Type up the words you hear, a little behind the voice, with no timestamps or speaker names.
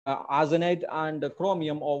arsenide and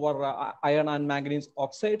chromium over iron and manganese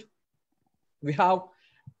oxide. We have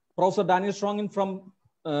Professor Daniel Strongin from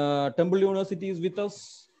Temple University is with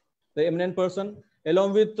us, the eminent person.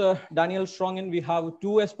 Along with Daniel Strongin, we have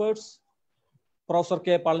two experts, Professor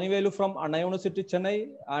K. Palanivelu from Anna University, Chennai,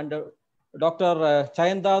 and Dr.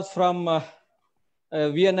 Chayandas from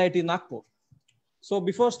VNIT Nagpur. So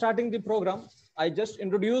before starting the program, I just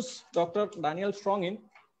introduce Dr. Daniel Strongin.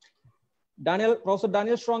 Professor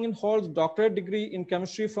Daniel Strongin holds doctorate degree in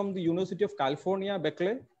chemistry from the University of California,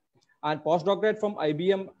 Berkeley, and postdoctorate from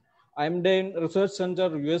IBM Amdane Research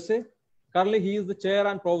Center, USA. Currently, he is the chair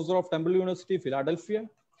and professor of Temple University, Philadelphia.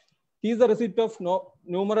 He is the recipient of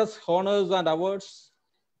numerous honors and awards,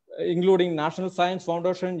 including National Science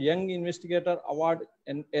Foundation Young Investigator Award,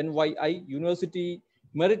 NYI, University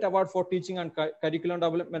Merit Award for Teaching and Curriculum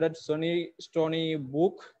Development at Stony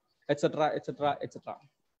Brook, etc., etc., etc.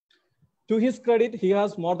 To his credit, he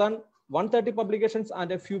has more than 130 publications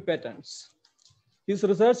and a few patents. His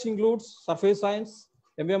research includes surface science,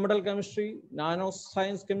 environmental chemistry,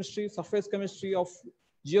 nanoscience chemistry, surface chemistry of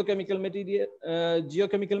geochemical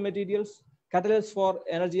materials, catalysts for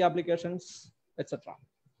energy applications, etc.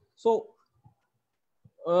 So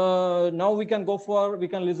now we can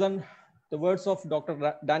listen the words of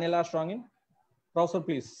Dr. Daniel R. Strongin. Professor,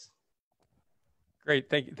 please. Great,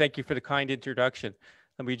 thank you for the kind introduction.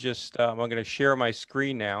 Let me just, I'm going to share my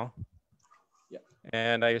screen now. Yeah.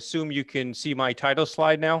 And I assume you can see my title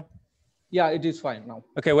slide now? Yeah, it is fine now.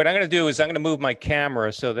 Okay, what I'm going to do is I'm going to move my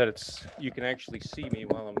camera so that you can actually see me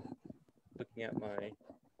while I'm looking at my...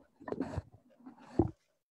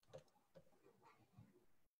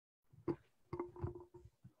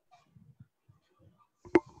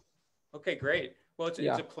 Okay, great. Well, it's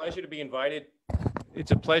a pleasure to be invited.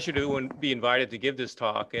 It's a pleasure to be invited to give this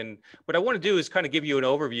talk. And what I want to do is kind of give you an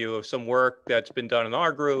overview of some work that's been done in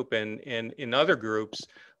our group and in other groups,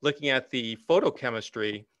 looking at the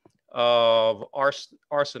photochemistry of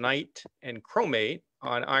arsenite and chromate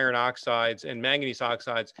on iron oxides and manganese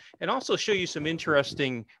oxides, and also show you some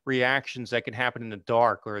interesting reactions that can happen in the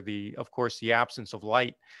dark, or of course, the absence of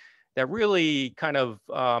light, that really kind of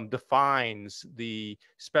defines the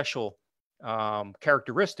special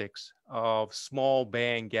characteristics of small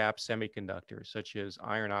band gap semiconductors, such as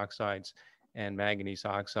iron oxides and manganese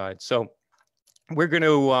oxides. So we're going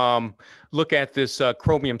to look at this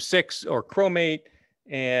chromium-6 or chromate.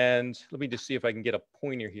 And let me just see if I can get a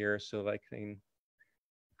pointer here so that I can,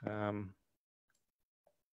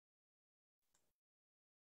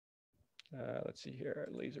 let's see here,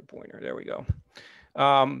 laser pointer, there we go.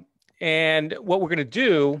 And what we're going to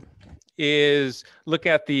do is look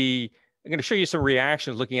at I'm going to show you some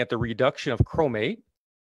reactions looking at the reduction of chromate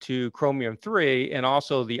to chromium-3 and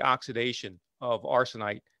also the oxidation of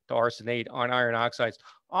arsenite to arsenate on iron oxides,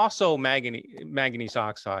 also manganese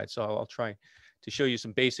oxide. So I'll try to show you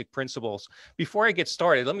some basic principles. Before I get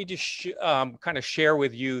started, let me just kind of share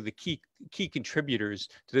with you the key contributors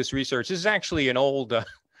to this research. This is actually an old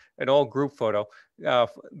group photo.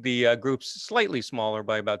 The group's slightly smaller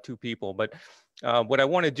by about 2 people, but what I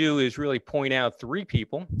want to do is really point out 3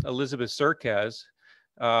 people. Elizabeth Cerquez,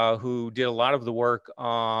 who did a lot of the work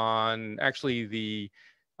on actually the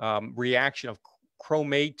reaction of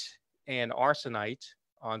chromate and arsenite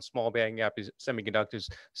on small band gap semiconductors.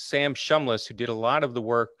 Sam Shumless, who did a lot of the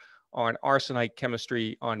work on arsenite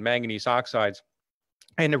chemistry on manganese oxides.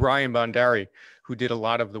 And Ryan Bhandari, who did a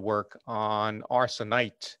lot of the work on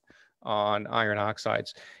arsenite on iron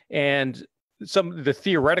oxides. And some of the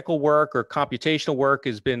theoretical work or computational work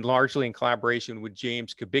has been largely in collaboration with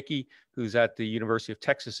James Kubicki, who's at the University of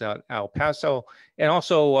Texas at El Paso, and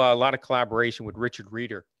also a lot of collaboration with Richard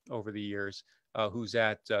Reeder over the years, who's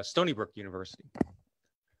at Stony Brook University.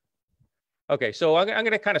 Okay, so I'm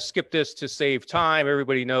going to kind of skip this to save time.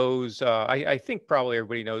 Everybody knows, I think probably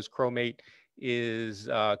everybody knows chromate is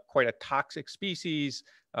quite a toxic species,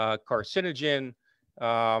 carcinogen.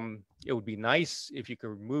 It would be nice if you could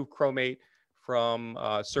remove chromate from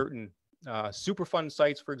certain Superfund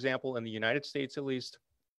sites, for example, in the United States at least.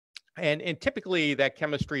 And typically that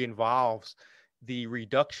chemistry involves the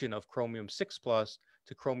reduction of chromium-6+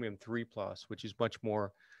 to chromium-3+, which is much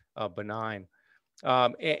more benign.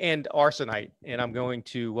 And arsenite. And I'm going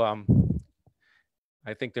to,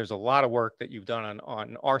 I think there's a lot of work that you've done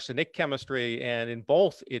on arsenic chemistry, and in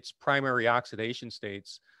both its primary oxidation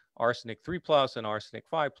states, arsenic 3+ and arsenic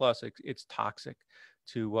 5+, it's toxic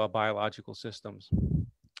to biological systems.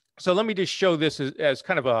 So let me just show this as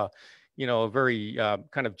kind of a, a very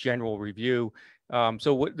kind of general review.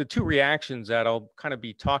 So the 2 reactions that I'll kind of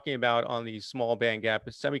be talking about on these small band gap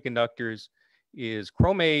semiconductors is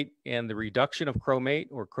chromate and the reduction of chromate,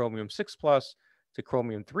 or chromium 6+ to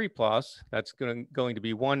chromium 3+. That's going to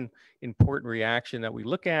be one important reaction that we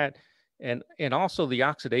look at, and also the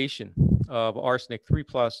oxidation of arsenic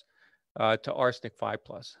 3+ to arsenic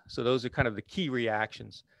 5+. So those are kind of the key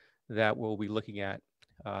reactions that we'll be looking at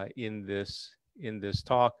in this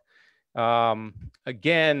talk.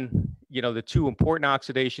 Again, you know, the two important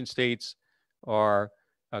oxidation states are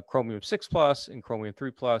chromium 6+ and chromium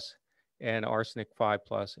 3+, and arsenic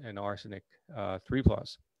 5+ and arsenic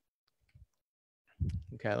 3+.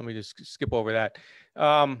 Okay, let me just skip over that.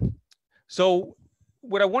 So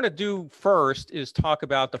what I want to do first is talk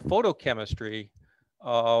about the photochemistry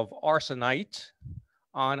of arsenite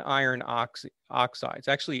on iron oxides,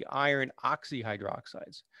 actually iron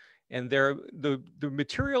oxyhydroxides. And the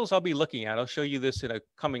materials I'll be looking at, I'll show you this in a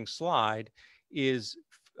coming slide, is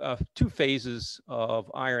two phases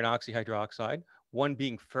of iron oxyhydroxide, one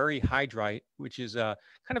being ferrihydrite, which is a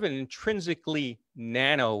kind of an intrinsically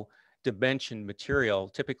nano dimension material,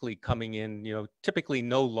 typically coming in, you know, typically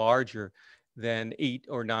no larger than 8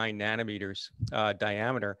 or 9 nanometers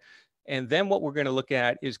diameter. And then what we're going to look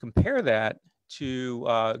at is compare that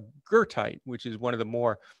to goethite, which is one of the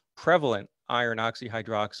more prevalent iron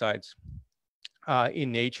oxyhydroxides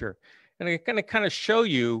in nature. And I'm going to kind of show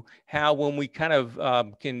you how when we kind of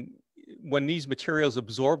when these materials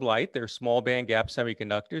absorb light, they're small band gap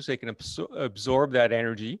semiconductors, they can absorb that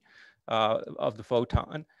energy of the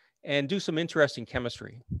photon and do some interesting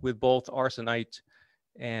chemistry with both arsenite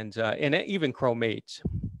and even chromate.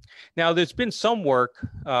 Now, there's been some work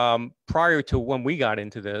prior to when we got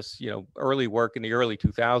into this, you know, early work in the early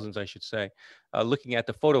 2000s, I should say, looking at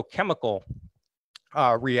the photochemical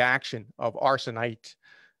reaction of arsenite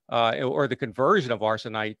or the conversion of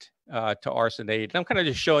arsenite to arsenate. And I'm kind of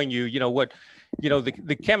just showing you, you know, what, you know,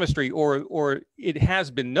 the chemistry, or it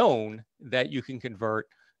has been known that you can convert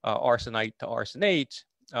arsenite to arsenate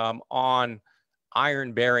on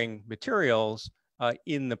iron-bearing materials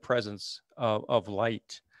in the presence of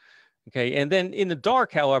light. Okay, and then in the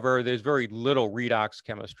dark, however, there's very little redox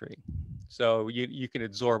chemistry. So you can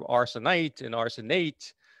absorb arsenite and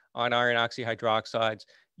arsenate on iron oxyhydroxides.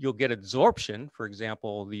 You'll get absorption. For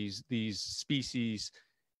example, these species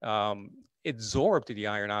adsorb to the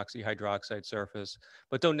iron oxyhydroxide surface,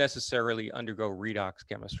 but don't necessarily undergo redox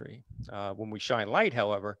chemistry. When we shine light,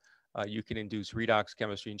 however, you can induce redox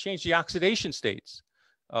chemistry and change the oxidation states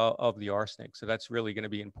of the arsenic. So that's really going to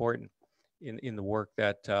be important in the work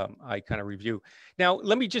that I kind of review. Now,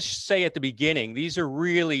 let me just say at the beginning, these are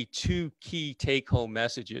really two key take-home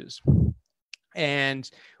messages. And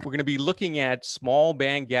we're going to be looking at small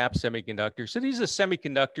band gap semiconductors. So these are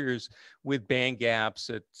semiconductors with band gaps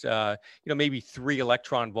at, you know, maybe 3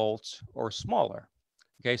 electron volts or smaller.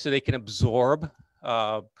 Okay, so they can absorb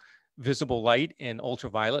visible light and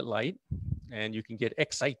ultraviolet light, and you can get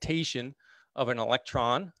excitation of an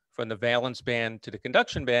electron from the valence band to the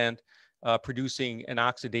conduction band, producing an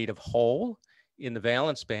oxidative hole in the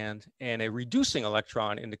valence band and a reducing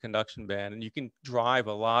electron in the conduction band. And you can drive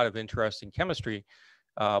a lot of interesting chemistry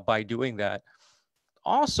by doing that.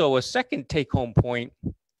 Also, a second take-home point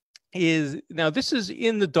is, now this is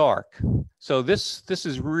in the dark. So this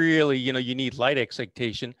is really, you know, you need light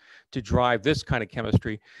excitation to drive this kind of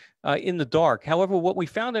chemistry in the dark. However, what we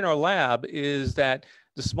found in our lab is that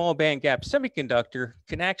the small band gap semiconductor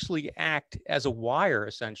can actually act as a wire,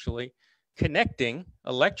 essentially, connecting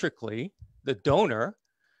electrically the donor,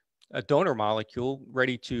 a donor molecule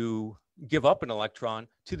ready to give up an electron,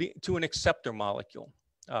 to an acceptor molecule,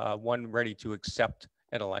 one ready to accept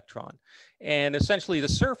an electron. And essentially the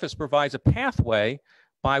surface provides a pathway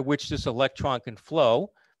by which this electron can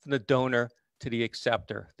flow from the donor to the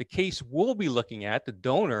acceptor. The case we'll be looking at, the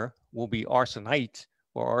donor will be arsenite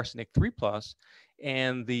or arsenic 3+,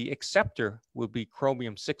 and the acceptor will be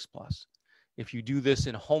chromium 6+. If you do this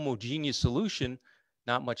in a homogeneous solution,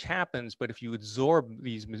 not much happens, but if you absorb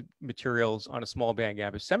these materials on a small band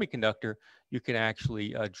gap semiconductor, you can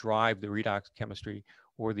actually drive the redox chemistry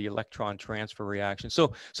or the electron transfer reaction.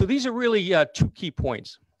 So these are really two key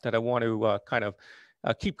points that I want to kind of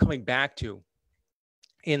keep coming back to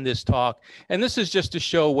in this talk. And this is just to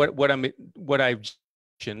show what I've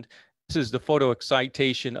mentioned. This is the photo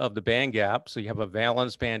excitation of the band gap. So you have a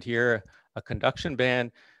valence band here, a conduction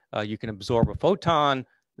band. You can absorb a photon.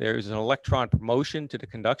 There's an electron promotion to the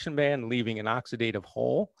conduction band, leaving an oxidative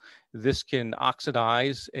hole. This can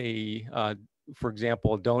oxidize for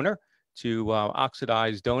example, a donor to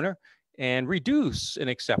oxidized donor, and reduce an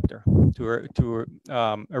acceptor to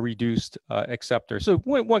a reduced acceptor. So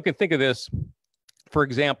one can think of this, for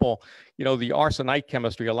example, you know, the arsenite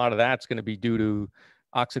chemistry, a lot of that's going to be due to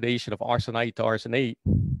oxidation of arsenite to arsenate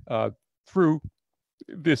through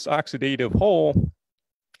this oxidative hole,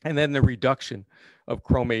 and then the reduction of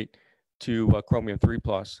chromate to chromium 3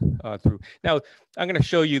 plus through. Now, I'm going to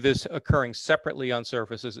show you this occurring separately on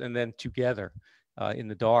surfaces and then together in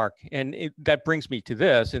the dark. And that brings me to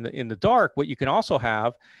this. In the dark, what you can also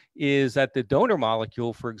have is that the donor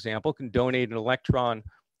molecule, for example, can donate an electron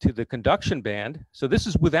to the conduction band. So this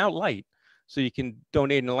is without light. So you can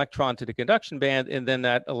donate an electron to the conduction band, and then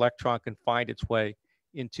that electron can find its way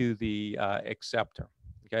into the acceptor.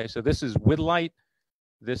 Okay, so this is with light.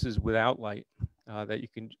 This is without light, that you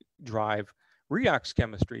can drive redox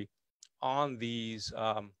chemistry on these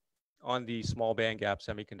small band gap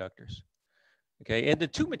semiconductors. Okay, and the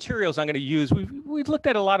two materials I'm going to use, we've looked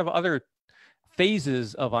at a lot of other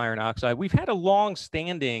phases of iron oxide. We've had a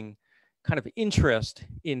long-standing kind of interest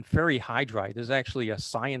in ferrihydride. There's actually a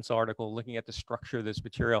science article looking at the structure of this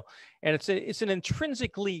material, and it's an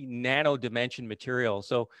intrinsically nano-dimension material.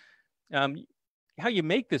 So how you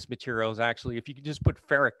make this material is actually, if you can just put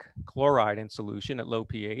ferric chloride in solution at low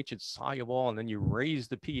pH, it's soluble, and then you raise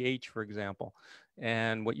the pH, for example,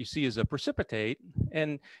 and what you see is a precipitate,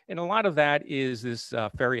 and a lot of that is this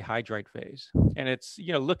ferrihydride phase. And it's,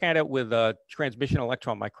 look at it with a transmission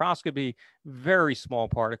electron microscopy, very small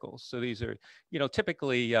particles. So these are,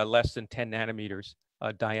 typically less than 10 nanometers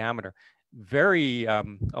diameter, a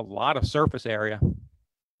lot of surface area.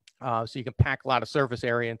 So you can pack a lot of surface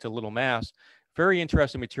area into little mass. Very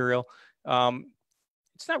interesting material.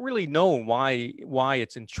 It's not really known why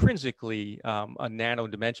it's intrinsically a nano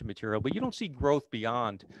dimension material, but you don't see growth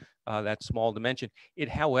beyond that small dimension. It,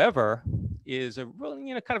 however, is a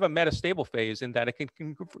really, kind of a metastable phase in that it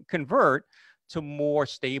can convert to more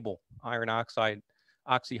stable iron oxide,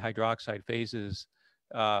 oxyhydroxide phases,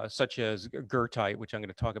 such as goethite, which I'm going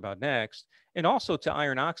to talk about next, and also to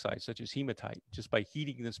iron oxide, such as hematite, just by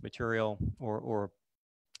heating this material or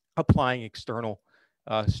applying external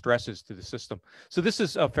stresses to the system. So this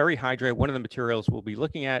is a ferrihydride, one of the materials we'll be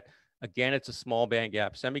looking at. Again, it's a small band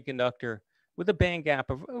gap semiconductor with a band gap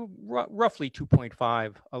of roughly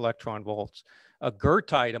 2.5 electron volts.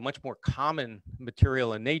 Goethite, a much more common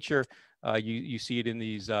material in nature. You see it in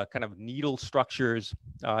these kind of needle structures.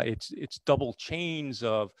 It's double chains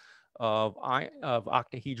of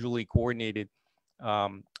octahedrally coordinated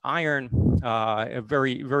iron, a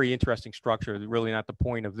very, very interesting structure. Really not the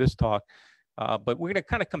point of this talk, but we're going to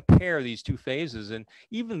kind of compare these two phases. And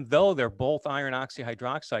even though they're both iron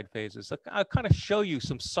oxyhydroxide phases, I'll kind of show you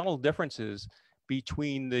some subtle differences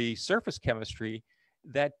between the surface chemistry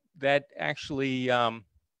that actually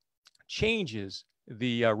changes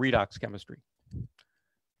the redox chemistry.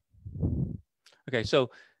 Okay,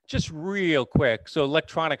 so just real quick. So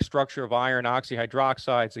electronic structure of iron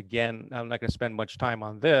oxyhydroxides, again, I'm not going to spend much time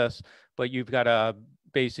on this, but you've got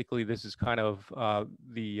basically this is kind of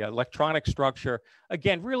the electronic structure.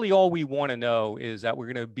 Again, really all we want to know is that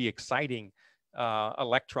we're going to be exciting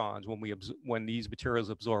electrons when these materials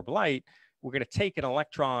absorb light. We're going to take an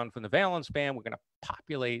electron from the valence band, we're going to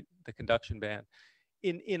populate the conduction band.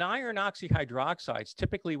 In iron oxyhydroxides,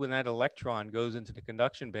 typically when that electron goes into the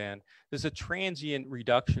conduction band, there's a transient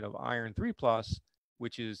reduction of iron 3 plus,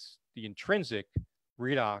 which is the intrinsic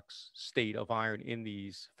redox state of iron in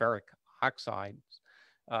these ferric oxides,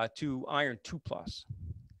 to iron 2 plus.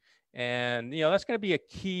 And that's going to be a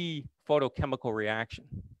key photochemical reaction.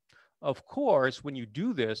 Of course, when you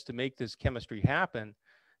do this, to make this chemistry happen,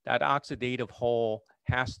 that oxidative hole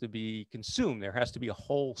has to be consumed. There has to be a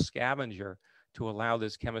hole scavenger to allow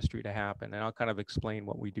this chemistry to happen. And I'll kind of explain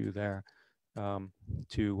what we do there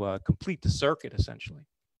to complete the circuit, essentially.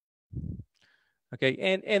 Okay,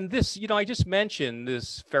 and this, I just mentioned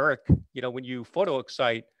this ferric, when you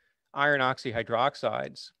photoexcite iron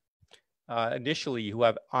oxyhydroxides, initially you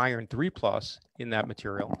have iron 3 plus in that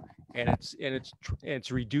material, and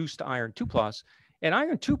it's reduced to iron 2 plus. And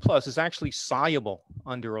iron 2 plus is actually soluble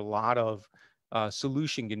under a lot of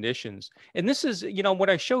solution conditions. And this is, what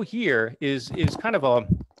I show here is kind of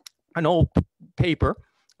an old paper,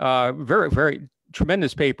 very, very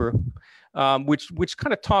tremendous paper, which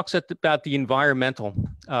kind of talks about the environmental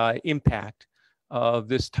impact of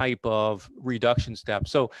this type of reduction step.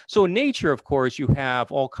 So in nature, of course, you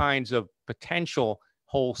have all kinds of potential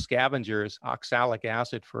hole scavengers. Oxalic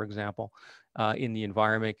acid, for example, in the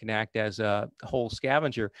environment can act as a hole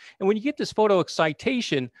scavenger. And when you get this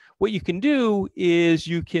photoexcitation, what you can do is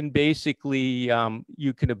you can basically,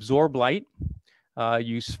 you can absorb light.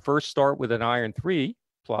 You first start with an iron 3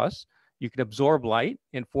 plus. You can absorb light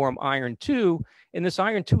and form iron 2, and this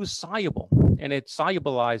iron 2 is soluble, and it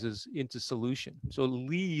solubilizes into solution. So it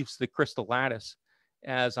leaves the crystal lattice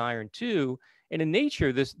as iron 2, And in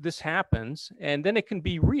nature, this happens, and then it can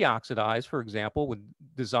be reoxidized, for example, with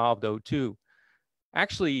dissolved O2.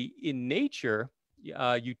 Actually, in nature,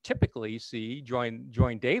 you typically see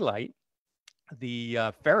during daylight,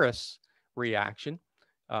 the ferrous reaction.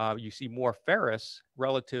 You see more ferrous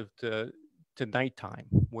relative to nighttime,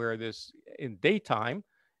 where in daytime,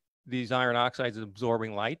 these iron oxides are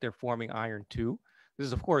absorbing light, they're forming iron 2. This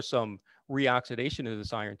is, of course, some reoxidation of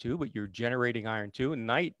this iron 2, but you're generating iron 2. At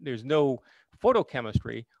night, there's no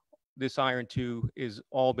photochemistry. This iron 2 is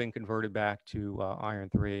all been converted back to iron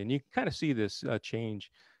 3. And you can kind of see this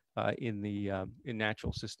change in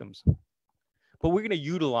natural systems. But we're going to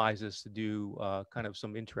utilize this to do kind of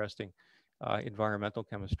some interesting environmental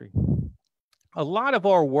chemistry. A lot of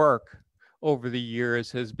our work over the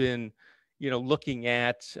years has been, looking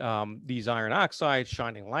at these iron oxides,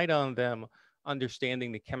 shining light on them,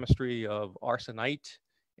 understanding the chemistry of arsenite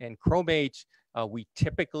and chromate. We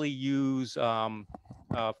typically use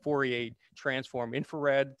Fourier transform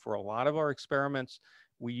infrared for a lot of our experiments.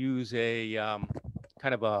 We use a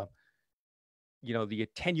kind of a the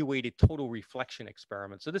attenuated total reflection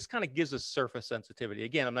experiment. So this kind of gives us surface sensitivity.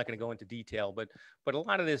 Again, I'm not going to go into detail, but a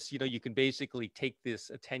lot of this, you can basically take this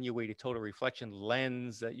attenuated total reflection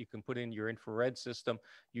lens that you can put in your infrared system.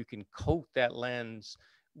 You can coat that lens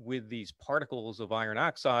with these particles of iron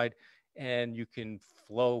oxide, and you can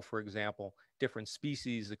flow, for example, different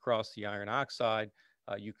species across the iron oxide.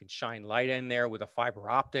 You can shine light in there with a fiber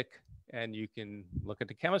optic, and you can look at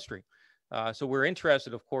the chemistry. So we're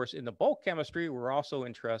interested, of course, in the bulk chemistry. We're also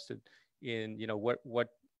interested in,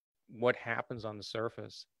 what happens on the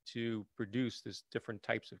surface to produce this different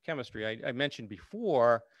types of chemistry. I mentioned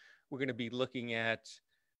before, we're going to be looking at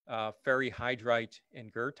ferrihydrite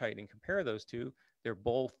and goethite and compare those two. They're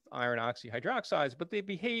both iron oxyhydroxides, but they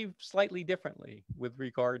behave slightly differently with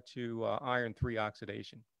regard to iron 3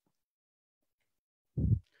 oxidation.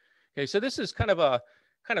 Okay, so this is kind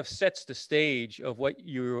of sets the stage of what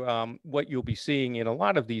you'll be seeing in a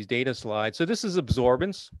lot of these data slides. So this is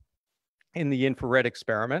absorbance in the infrared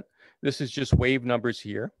experiment. This is just wave numbers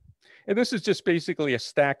here. And this is just basically a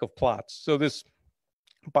stack of plots. So this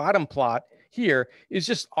bottom plot here is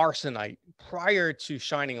just arsenite prior to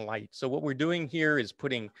shining light. So what we're doing here is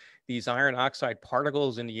putting these iron oxide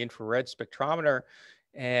particles in the infrared spectrometer.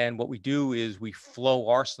 And what we do is we flow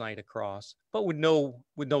arsenite across, but with no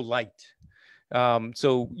light.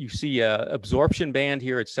 So you see a absorption band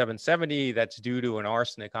here at 770. That's due to an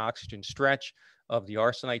arsenic oxygen stretch of the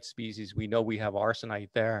arsenite species. We know we have arsenite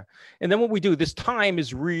there. And then what we do, this time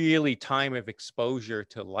is really time of exposure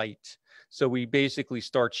to light. So we basically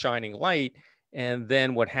start shining light. And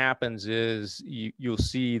then what happens is you'll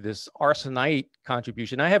see this arsenite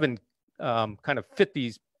contribution. I haven't kind of fit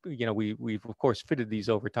these, we've of course fitted these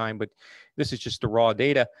over time, but this is just the raw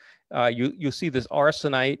data. You'll see this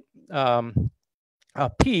arsenite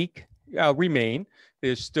peak remain.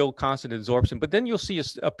 There's still constant absorption, but then you'll see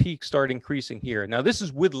a peak start increasing here. Now this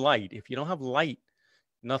is with light. If you don't have light,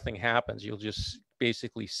 nothing happens. You'll just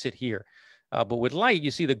basically sit here. But with light, you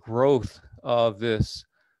see the growth of this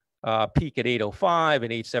peak at 805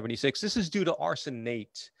 and 876. This is due to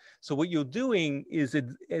arsenate. So what you're doing is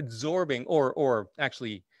absorbing or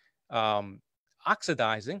actually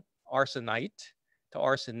oxidizing arsenite to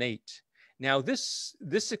arsenate. Now, this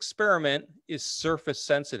experiment is surface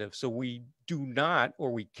sensitive, so we do not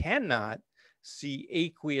or we cannot see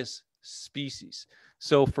aqueous species.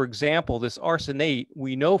 So, for example, this arsenate,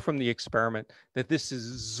 we know from the experiment that this is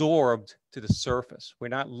absorbed to the surface. We're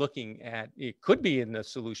not looking at, it could be in the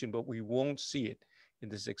solution, but we won't see it in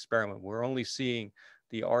this experiment. We're only seeing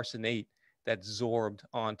the arsenate that's absorbed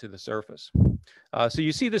onto the surface. So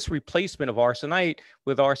you see this replacement of arsenite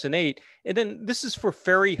with arsenate, and then this is for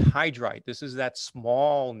ferrihydrite. This is that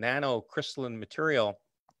small nanocrystalline material.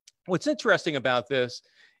 What's interesting about this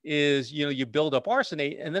is, you build up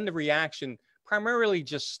arsenate, and then the reaction primarily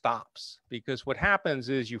just stops, because what happens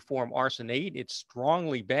is you form arsenate. It's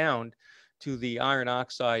strongly bound to the iron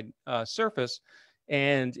oxide surface,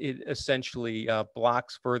 and it essentially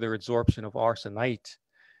blocks further absorption of arsenite.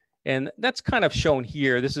 And that's kind of shown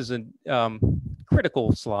here. This is a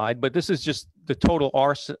critical slide, but this is just the total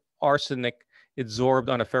arsenic absorbed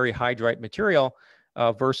on a ferrihydrite material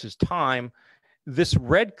versus time. This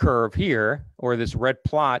red curve here, or this red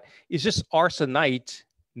plot, is just arsenite,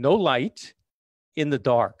 no light, in the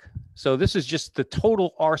dark. So this is just the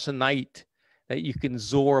total arsenite that you can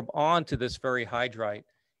absorb onto this ferrihydrite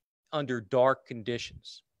under dark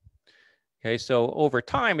conditions. Okay, so over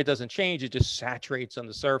time, it doesn't change. It just saturates on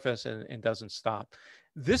the surface and doesn't stop.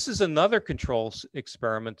 This is another control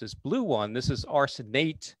experiment, this blue one. This is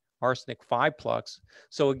arsenate arsenic 5 plus.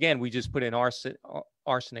 So again, we just put in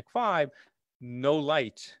arsenic 5, no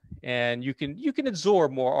light, and you can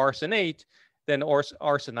absorb more arsenate than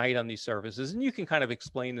arsenite on these surfaces, and you can kind of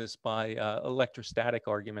explain this by electrostatic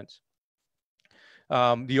arguments.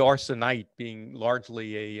 The arsenite being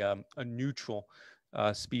largely a neutral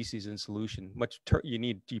species in solution. You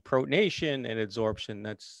need deprotonation and adsorption.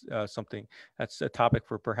 That's that's a topic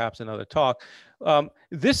for perhaps another talk.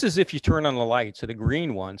 This is if you turn on the light, so the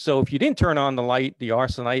green one. So if you didn't turn on the light, the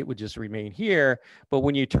arsenite would just remain here. But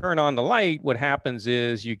when you turn on the light, what happens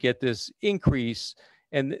is you get this increase,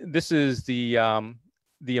 and this is the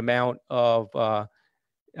amount of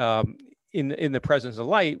in the presence of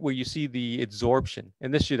light where you see the adsorption.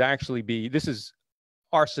 And this should actually be, this is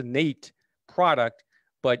arsenate product,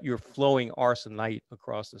 but you're flowing arsenite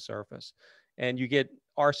across the surface. And you get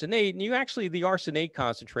arsenate, and you actually, the arsenate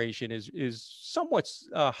concentration is somewhat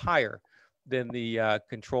higher than the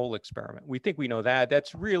control experiment. We think we know that.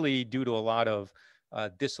 That's really due to a lot of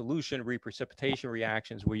dissolution, reprecipitation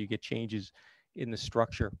reactions where you get changes in the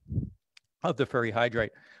structure of the ferrihydrite.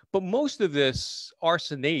 But most of this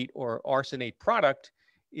arsenate or arsenate product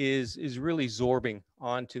is really sorbing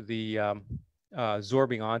onto the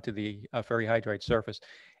ferrihydrite surface.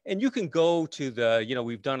 And you can go to the,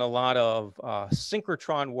 we've done a lot of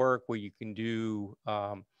synchrotron work where you can do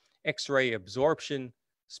X-ray absorption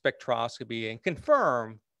spectroscopy and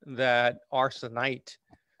confirm that arsenite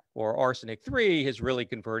or arsenic 3 has really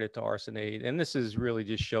converted to arsenate. And this is really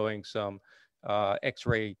just showing some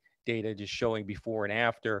X-ray data, just showing before and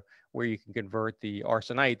after where you can convert the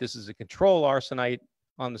arsenite. This is a control arsenite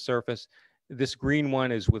on the surface. This green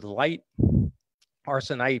one is with light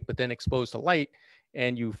arsenite, but then exposed to light,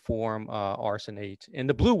 and you form arsenate. And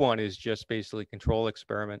the blue one is just basically control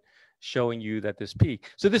experiment showing you that this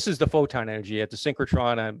peak. So this is the photon energy at the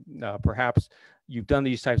synchrotron. Perhaps you've done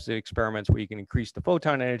these types of experiments where you can increase the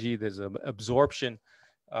photon energy. There's an absorption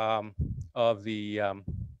of the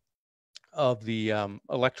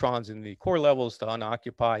electrons in the core levels to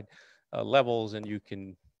unoccupied levels, and you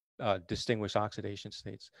can distinguish oxidation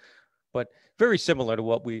states. But very similar to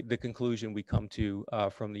what the conclusion we come to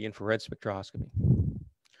from the infrared spectroscopy.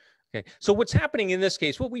 Okay, so what's happening in this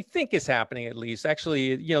case, what we think is happening at least,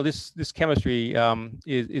 actually, this chemistry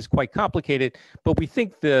is quite complicated, but we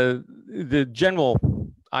think the general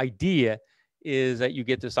idea is that you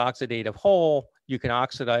get this oxidative hole, you can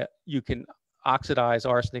oxidize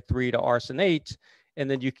arsenic 3 to arsenate, and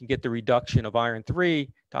then you can get the reduction of iron 3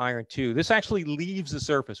 to iron 2. This actually leaves the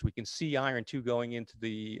surface. We can see iron 2 going into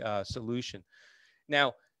the solution.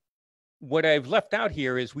 Now, what I've left out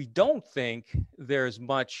here is we don't think there's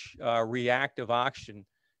much reactive oxygen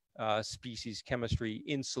species chemistry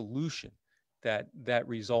in solution that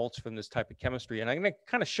results from this type of chemistry. And I'm going to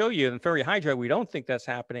kind of show you in ferrihydrite, we don't think that's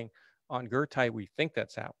happening. On goethite, we think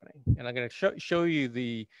that's happening. And I'm going to show you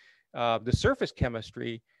the surface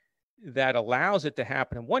chemistry that allows it to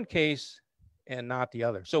happen in one case and not the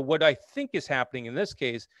other. So what I think is happening in this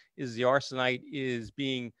case is the arsenite is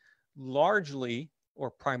being largely or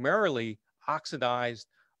primarily oxidized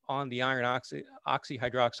on the iron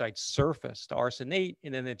oxyhydroxide surface to arsenate,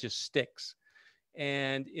 and then it just sticks.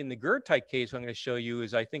 And in the goethite case, what I'm going to show you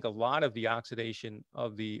is I think a lot of the oxidation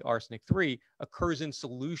of the arsenic 3 occurs in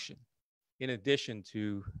solution in addition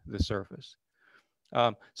to the surface.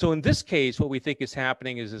 So in this case, what we think is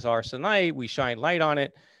happening is this arsenite, we shine light on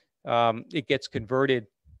it, it gets converted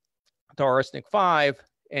to arsenic 5,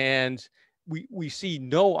 and we see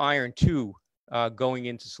no iron 2 going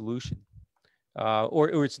into solution,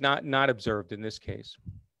 or it's not observed in this case.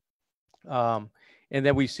 And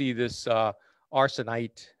then we see this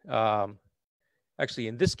arsenite. Actually,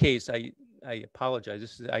 in this case, I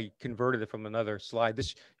apologize. I converted it from another slide.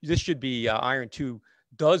 This should be iron 2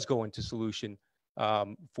 does go into solution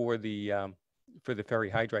for the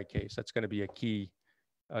ferrihydrite case. That's going to be a key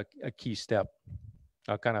step.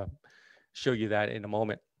 I'll kind of show you that in a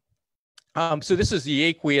moment. So this is the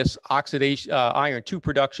aqueous oxidation, iron 2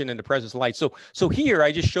 production in the presence of light. So here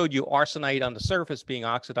I just showed you arsenite on the surface being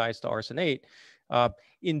oxidized to arsenate.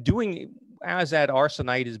 In doing, as that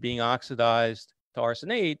arsenite is being oxidized to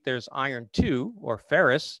arsenate, there's iron 2 or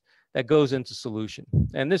ferrous that goes into solution.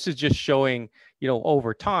 And this is just showing,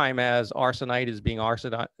 over time as arsenite is being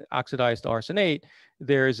oxidized to arsenate,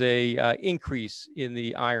 there's a increase in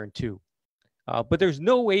the iron 2. But there's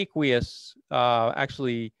no aqueous,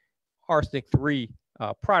 actually, arsenic 3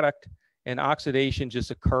 product, and oxidation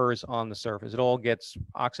just occurs on the surface. It all gets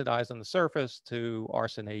oxidized on the surface to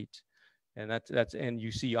arsenate, and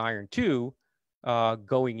you see iron 2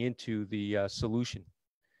 going into the solution.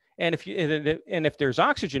 And if there's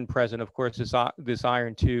oxygen present, of course, this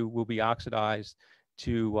iron 2 will be oxidized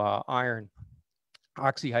to iron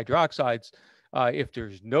oxyhydroxides. If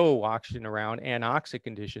there's no oxygen around, anoxic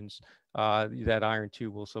conditions, that iron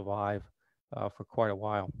 2 will survive for quite a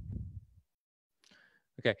while.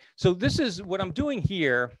 Okay, so this is what I'm doing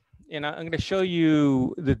here, and I'm going to show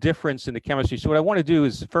you the difference in the chemistry. So what I want to do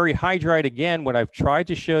is ferrihydride. Again, what I've tried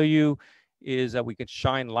to show you is that we can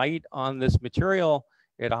shine light on this material.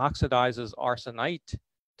 It oxidizes arsenite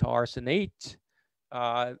to arsenate.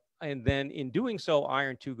 And then in doing so,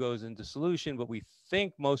 iron 2 goes into solution, but we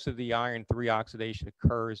think most of the iron 3 oxidation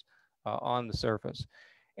occurs on the surface.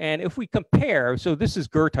 And if we compare, so this is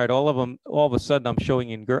goethite. All of a sudden, I'm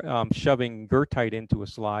shoving goethite into a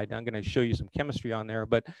slide. I'm going to show you some chemistry on there,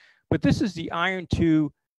 but this is the iron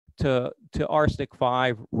 2 to arsenic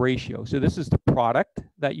 5 ratio. So this is the product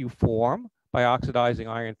that you form by oxidizing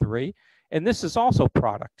iron 3, and this is also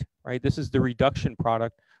product, right? This is the reduction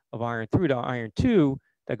product of iron 3 to iron 2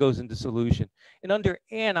 that goes into solution. And under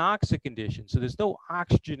anoxic conditions, so there's no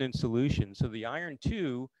oxygen in solution, so the iron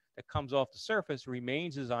 2 that comes off the surface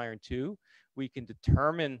remains as iron 2. We can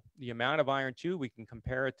determine the amount of iron 2. We can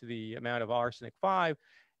compare it to the amount of arsenic 5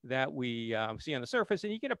 that we see on the surface,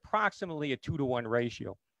 and you get approximately a 2-to-1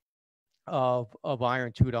 ratio of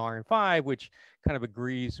iron 2 to iron 5, which kind of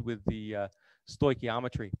agrees with the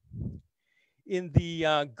stoichiometry. In the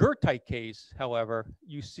goethite case, however,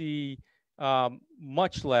 you see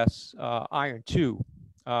much less iron 2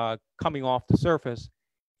 coming off the surface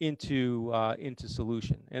into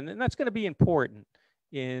solution, and that's going to be important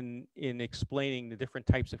in explaining the different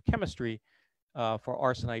types of chemistry for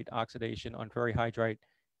arsenite oxidation on ferrihydrite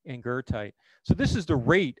and goethite. So this is the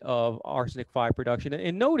rate of arsenic 5 production,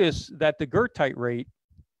 and notice that the goethite rate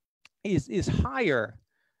is higher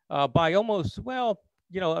by almost, well,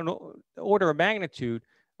 an order of magnitude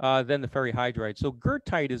than the ferrihydrite. So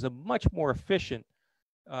goethite is a much more efficient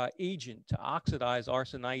agent to oxidize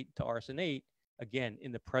arsenite to arsenate, again,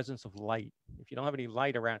 in the presence of light. If you don't have any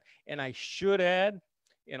light around, and I should add,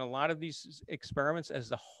 in a lot of these experiments, as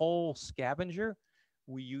the whole scavenger,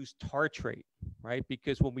 we use tartrate, right?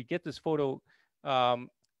 Because when we get this photo,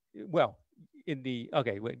 well, in the,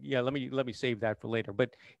 okay, yeah, let me save that for later.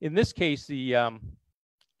 But in this case,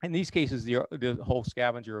 in these cases, the whole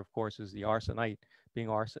scavenger, of course, is the arsenite being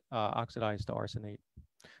oxidized to arsenate.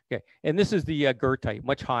 Okay, and this is the goethite,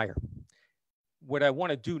 much higher. What I want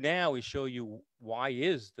to do now is show you why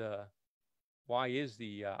is the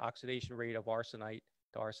oxidation rate of arsenite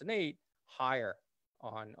to arsenate higher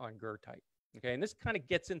on goethite. Okay, and this kind of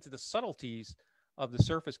gets into the subtleties of the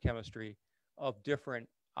surface chemistry of different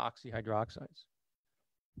oxyhydroxides.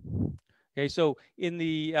 Okay, so in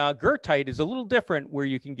the goethite is a little different, where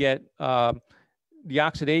you can get the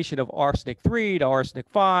oxidation of arsenic 3 to arsenic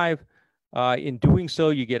 5. In doing so,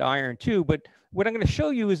 you get iron 2. But what I'm going to show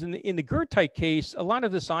you is in the goethite case, a lot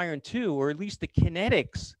of this iron 2, or at least the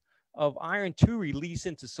kinetics of iron 2 release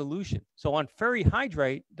into solution. So on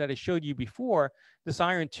ferrihydrite that I showed you before, this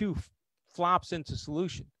iron 2 flops into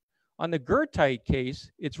solution. On the goethite case,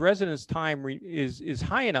 its residence time is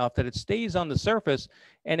high enough that it stays on the surface,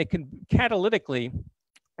 and it can catalytically,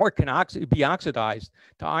 or can be oxidized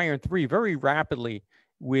to iron 3 very rapidly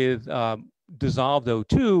with dissolved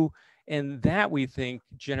O2, and that, we think,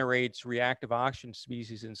 generates reactive oxygen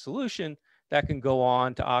species in solution that can go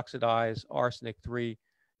on to oxidize arsenic 3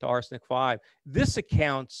 to arsenic 5. This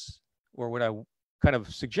accounts, or what I'm kind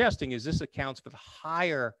of suggesting is this accounts for the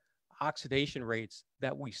higher oxidation rates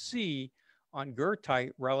that we see on goethite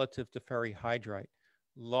relative to ferrihydrite,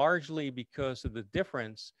 largely because of the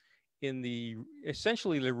difference in the,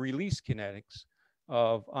 essentially, the release kinetics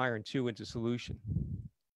of iron 2 into solution.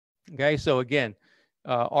 Okay, so again,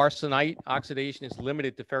 arsenite oxidation is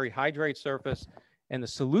limited to ferrihydrite surface, and the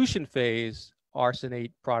solution phase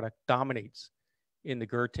arsenate product dominates in the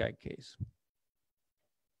goethite case.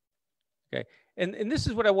 Okay, and this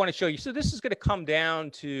is what I want to show you. So this is going to come down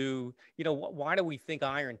to, why do we think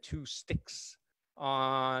iron 2 sticks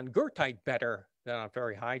on goethite better than on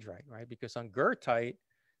ferrihydrite, right? Because on goethite,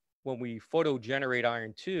 when we photogenerate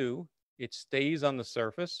iron 2, it stays on the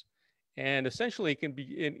surface, and essentially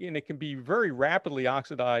it can be very rapidly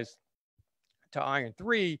oxidized to iron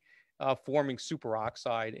 3, forming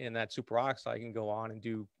superoxide, and that superoxide can go on and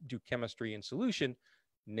do chemistry in solution,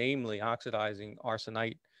 namely oxidizing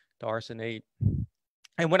arsenite to arsenate.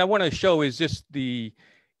 And what I want to show is just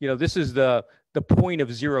this is the point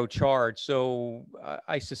of zero charge. So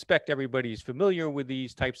I suspect everybody's familiar with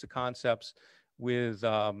these types of concepts, with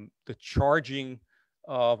the charging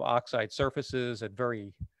of oxide surfaces at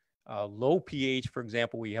very low pH, for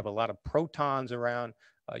example, where you have a lot of protons around,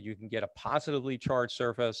 you can get a positively charged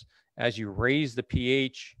surface. As you raise the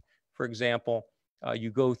pH, for example,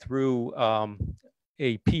 you go through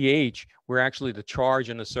a pH where actually the charge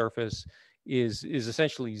on the surface is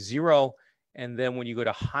essentially 0. And then when you go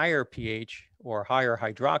to higher pH or higher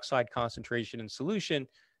hydroxide concentration in solution,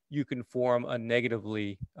 you can form a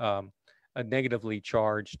negatively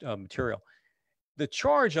charged material. The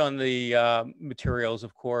charge on the materials,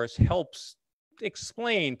 of course, helps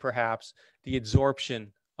explain perhaps the adsorption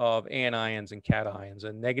of anions and cations.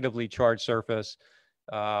 A negatively charged surface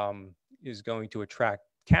is going to attract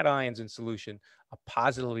cations in solution. A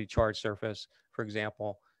positively charged surface, for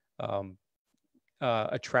example,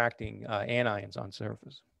 attracting anions on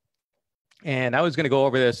surface. And I was going to go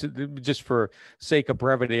over this just for sake of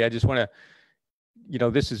brevity. I just want to,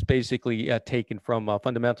 this is basically taken from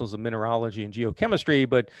fundamentals of mineralogy and geochemistry,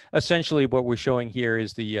 but essentially what we're showing here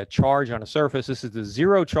is the charge on a surface. This is the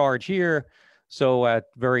 0 charge here. So at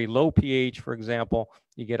very low pH, for example,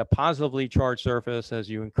 you get a positively charged surface. As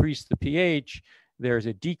you increase the pH, there's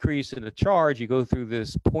a decrease in the charge. You go through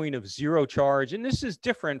this point of 0 charge, and this is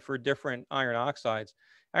different for different iron oxides.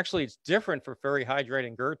 Actually, it's different for ferrihydrite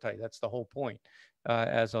and goethite. That's the whole point,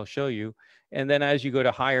 as I'll show you. And then as you go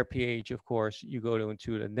to higher pH, of course, you go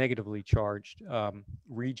into a negatively charged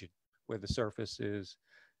region where the surface is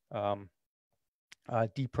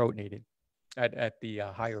deprotonated at the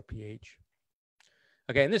higher pH.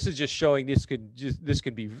 Okay, and this is just showing this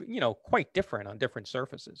could be quite different on different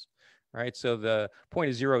surfaces, right? So the point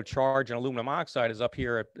of 0 charge on aluminum oxide is up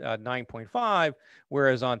here at 9.5,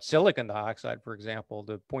 whereas on silicon dioxide, for example,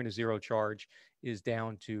 the point of 0 charge is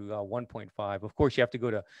down to 1.5. Of course, you have to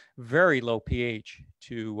go to very low pH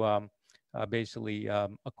to basically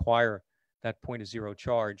acquire that point of 0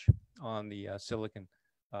 charge on the silicon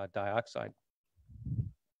dioxide.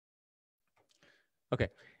 Okay.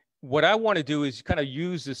 What I want to do is kind of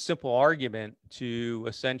use this simple argument to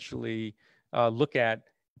essentially look at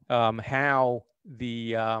how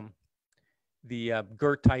the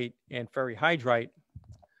goethite and ferrihydrite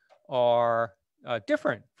are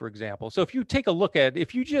different, for example. So if you take a look at,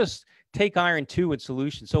 if you just take iron 2 in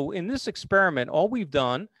solution. So in this experiment, all we've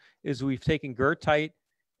done is we've taken goethite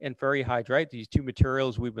and ferrihydrite, these two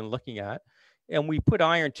materials we've been looking at, and we put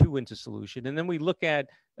iron 2 into solution. And then we look at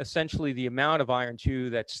essentially the amount of iron 2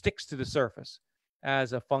 that sticks to the surface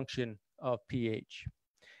as a function of pH.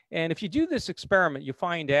 And if you do this experiment, you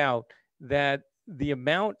find out that the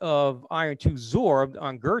amount of iron 2 sorbed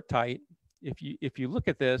on goethite, if you look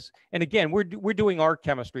at this, and again, we're doing our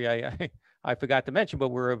chemistry, I forgot to mention, but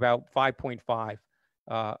we're about 5.5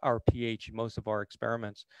 our pH in most of our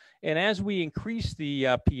experiments. And as we increase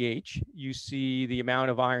the pH, you see the amount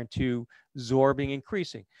of iron 2 sorbing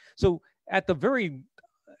increasing. So at the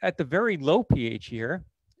very low pH here,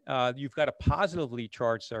 you've got a positively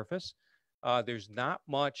charged surface. There's not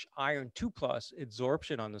much iron 2 plus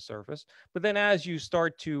adsorption on the surface. But then as you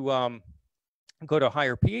start to go to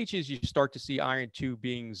higher pHs, you start to see iron 2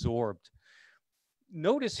 being sorbed.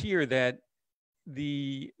 Notice here that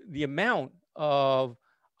the amount of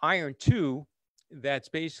iron 2 that's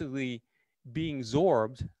basically being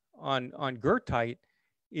sorbed on goethite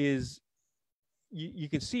is, you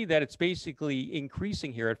can see that it's basically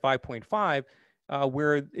increasing here at 5.5,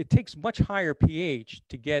 where it takes much higher pH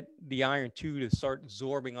to get the iron 2 to start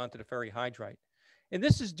sorbing onto the ferrihydrite. And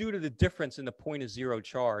this is due to the difference in the point of 0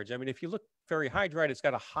 charge. I mean, if you look ferrihydrite, it's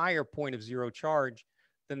got a higher point of 0 charge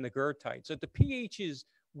than the goethite. So at the pHs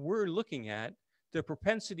we're looking at, the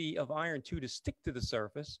propensity of iron 2 to stick to the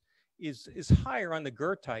surface is higher on the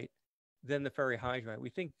goethite than the ferrihydrite. We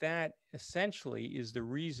think that essentially is the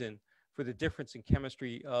reason for the difference in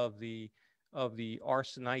chemistry of the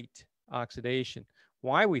arsenite oxidation.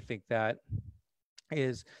 Why we think that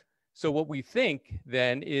is, so what we think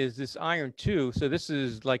then is this iron 2, so this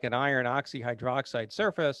is like an iron oxyhydroxide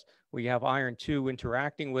surface. We have iron 2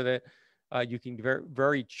 interacting with it. You can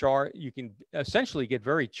you can essentially get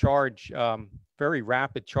very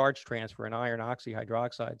rapid charge transfer in iron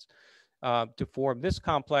oxyhydroxides to form this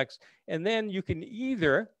complex. And then you can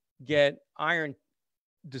either get iron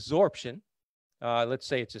desorption, let's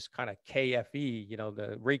say it's just kind of KFE,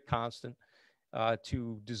 the rate constant,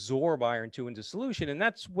 to desorb iron 2 into solution. And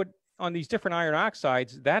that's what, on these different iron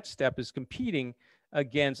oxides, that step is competing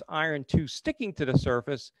against iron 2 sticking to the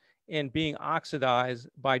surface and being oxidized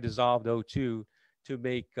by dissolved O2 to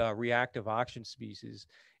make reactive oxygen species.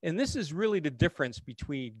 And this is really the difference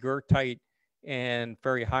between goethite and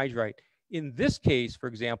ferrihydrite. In this case, for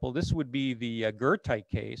example, this would be the goethite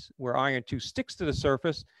case, where iron 2 sticks to the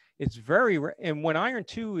surface. It's and when iron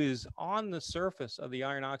 2 is on the surface of the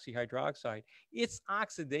iron oxyhydroxide, its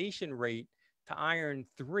oxidation rate to iron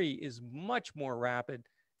 3 is much more rapid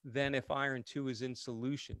than if iron 2 is in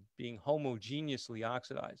solution, being homogeneously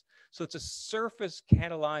oxidized. So it's a surface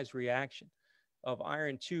catalyzed reaction of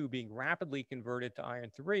iron 2 being rapidly converted to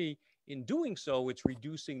iron 3. In doing so, it's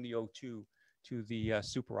reducing the O2 to the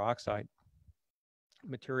superoxide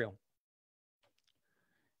material.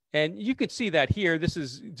 And you could see that here. This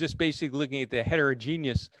is just basically looking at the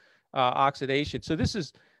heterogeneous oxidation. So this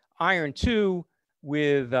is iron 2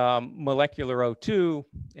 with molecular O2,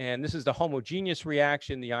 and this is the homogeneous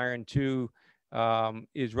reaction. The iron 2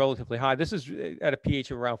 is relatively high. This is at a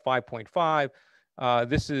pH of around 5.5.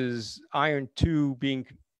 This is iron 2 being,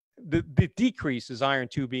 the decrease is iron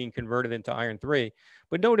 2 being converted into iron 3.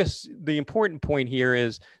 But notice the important point here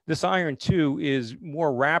is this iron 2 is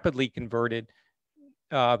more rapidly converted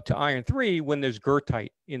to iron 3 when there's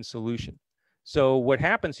goethite in solution. So what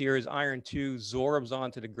happens here is iron 2 sorbs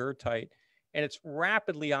onto the goethite, and it's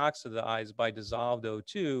rapidly oxidized by dissolved O2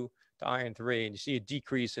 to iron 3, and you see a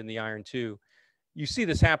decrease in the iron 2. You see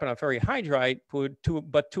this happen on ferrihydrite,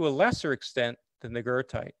 but to a lesser extent than the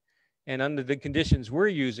goethite. And under the conditions we're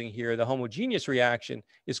using here, the homogeneous reaction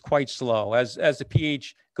is quite slow. As the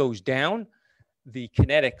pH goes down, the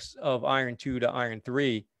kinetics of iron 2 to iron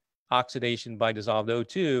 3 oxidation by dissolved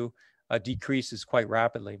O2 decreases quite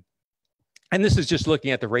rapidly. And this is just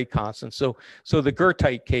looking at the rate constant. So the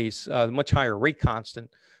goethite case, much higher rate constant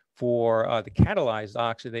for the catalyzed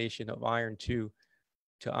oxidation of iron 2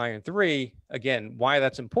 to iron 3. Again, why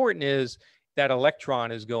that's important is that electron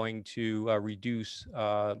is going to reduce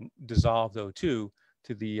dissolved O2 to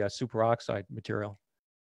the superoxide material.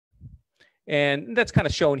 And that's kind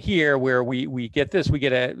of shown here where we get this. We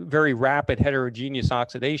get a very rapid heterogeneous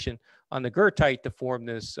oxidation on the goethite to form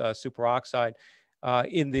this superoxide.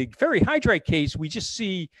 In the ferrihydrite case, we just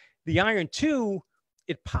see the iron 2,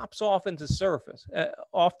 it pops off into surface,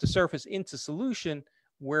 off the surface into solution,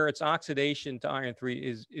 where its oxidation to iron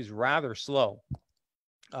 3 is rather slow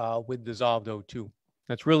with dissolved O2.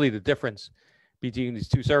 That's really the difference between these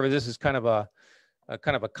two surfaces. This is kind of a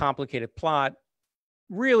complicated plot.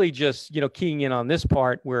 Really just, keying in on this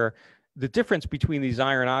part where the difference between these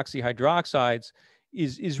iron oxyhydroxides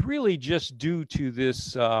is really just due to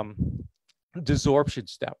this desorption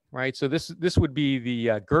step, right? So this would be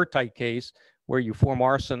the goethite case where you form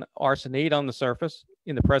arsenate on the surface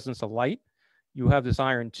in the presence of light. You have this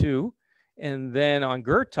iron 2, and then on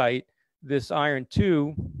goethite, this iron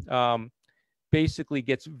 2 basically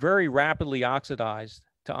gets very rapidly oxidized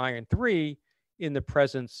to iron 3 in the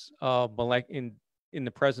presence of in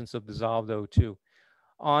the presence of dissolved O2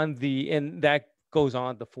 and that goes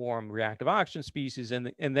on to form reactive oxygen species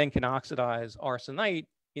and then can oxidize arsenite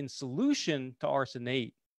in solution to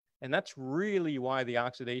arsenate. And that's really why the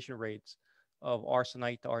oxidation rates of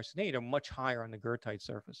arsenite to arsenate are much higher on the goethite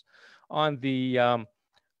surface. On the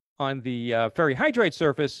ferrihydrite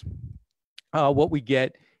surface, what we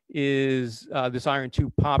get is this iron 2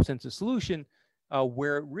 pops into solution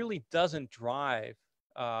where it really doesn't drive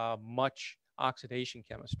much oxidation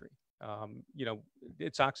chemistry.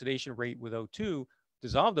 Its oxidation rate with O2,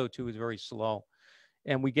 dissolved O2, is very slow.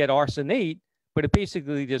 And we get arsenate, but it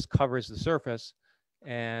basically just covers the surface.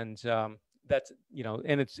 And that's,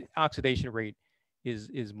 and its oxidation rate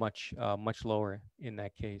is much lower in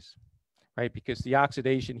that case, right? Because the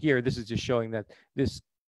oxidation here, this is just showing that this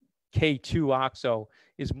K2 oxo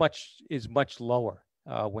is much lower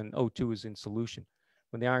when O2 is in solution.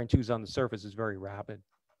 When the iron 2 is on the surface, it's very rapid.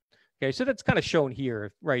 Okay, so that's kind of shown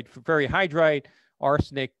here, right? For ferrihydrite,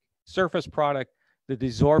 arsenic, surface product, the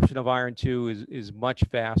desorption of iron 2 is much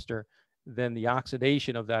faster than the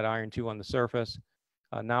oxidation of that iron 2 on the surface.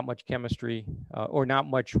 Not much chemistry or not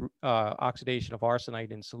much oxidation of arsenite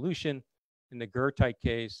in solution. In the goethite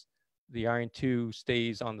case, the iron 2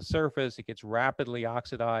 stays on the surface. It gets rapidly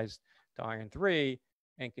oxidized to iron 3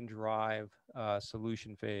 and can drive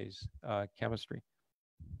solution phase chemistry.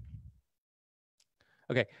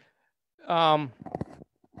 Okay.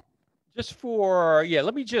 Just for,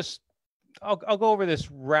 I'll go over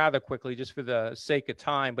this rather quickly just for the sake of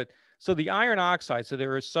time. But so the iron oxide, so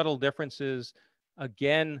there are subtle differences.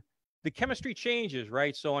 Again, the chemistry changes,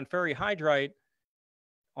 right? So on ferrihydrite,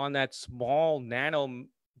 on that small nano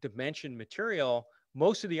dimension material,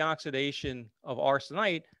 most of the oxidation of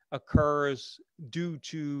arsenite occurs due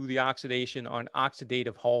to the oxidation on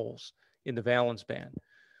oxidative holes in the valence band.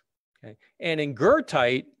 Okay. And in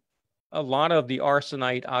goethite, a lot of the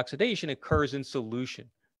arsenite oxidation occurs in solution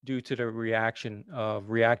due to the reaction of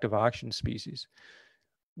reactive oxygen species.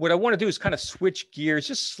 what I want to do is kind of switch gears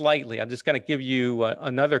just slightly. I'm just going to give you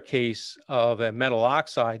another case of a metal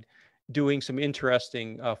oxide doing some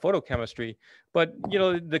interesting photochemistry. But, you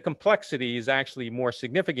know, the complexity is actually more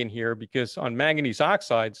significant here because on manganese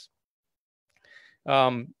oxides,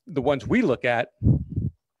 the ones we look at,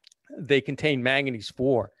 they contain manganese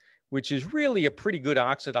 4, which is really a pretty good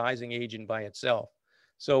oxidizing agent by itself.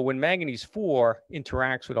 So when manganese 4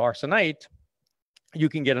 interacts with arsenite, you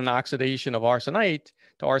can get an oxidation of arsenite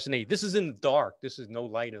to arsenate. This is in the dark. This is no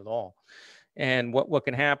light at all. And what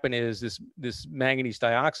can happen is this manganese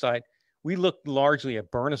dioxide, we look largely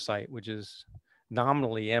at bernacite, which is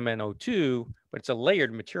nominally MnO2, but it's a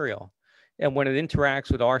layered material. And when it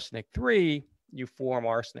interacts with arsenic 3, you form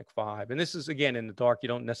arsenic 5. And this is, again, in the dark. You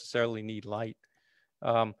don't necessarily need light.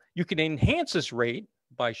 You can enhance this rate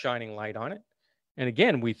by shining light on it. And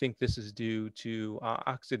again, we think this is due to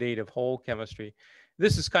oxidative hole chemistry.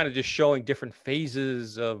 This is kind of just showing different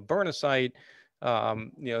phases of bernacite.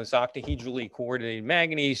 You know, it's octahedrally coordinated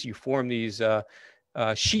manganese. You form these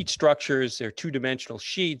sheet structures. They're two-dimensional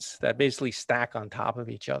sheets that basically stack on top of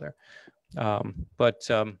each other.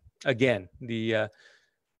 Again, the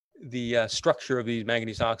structure of these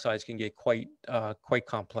manganese oxides can get quite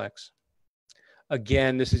complex.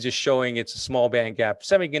 Again, this is just showing it's a small band gap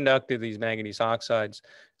semiconductor, these manganese oxides,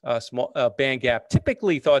 small band gap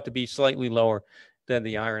typically thought to be slightly lower than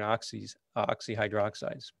the iron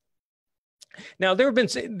oxyhydroxides. Now, there have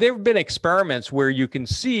been experiments where you can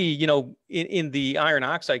see, you know, in the iron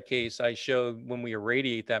oxide case I showed, when we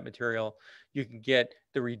irradiate that material, you can get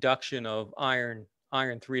the reduction of iron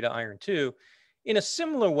 3 to iron 2. In a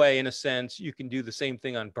similar way, in a sense, you can do the same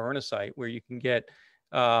thing on bernacite, where you can get,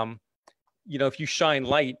 you know, if you shine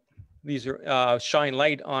light, these are shine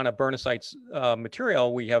light on a bernacite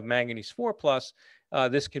material, we have manganese 4 plus,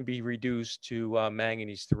 this can be reduced to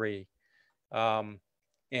manganese 3.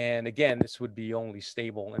 And again, this would be only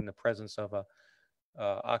stable in the presence of a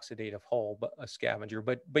oxidative hole, but a scavenger.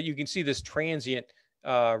 But you can see this transient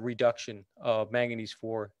reduction of manganese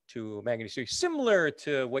 4 to manganese 3, similar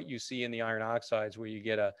to what you see in the iron oxides, where you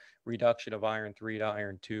get a reduction of iron 3 to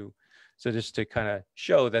iron 2. So just to kind of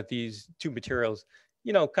show that these two materials,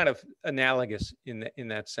 you know, kind of analogous in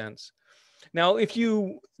that sense. Now,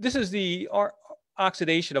 this is the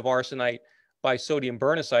oxidation of arsenite by sodium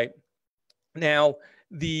bernacite. Now,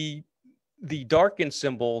 the darkened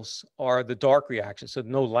symbols are the dark reaction, so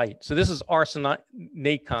no light. So this is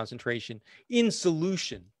arsenate concentration in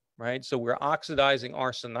solution, right? So we're oxidizing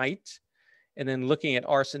arsenite and then looking at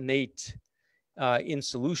arsenate in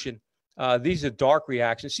solution. These are dark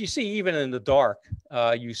reactions. You see, even in the dark,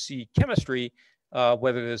 you see chemistry,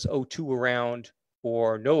 whether there's O2 around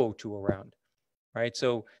or no O2 around, right?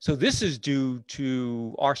 So this is due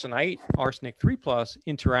to arsenite, arsenic 3 plus,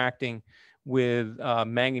 interacting with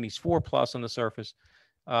manganese 4 plus on the surface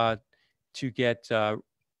to get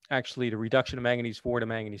actually the reduction of manganese 4 to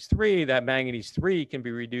manganese 3. That manganese 3 can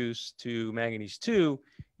be reduced to manganese 2.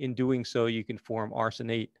 In doing so, you can form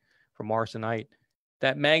arsenate from arsenite.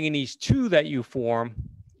 That manganese 2 that you form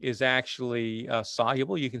is actually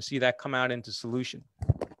soluble. You can see that come out into solution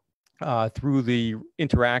through the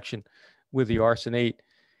interaction with the arsenate.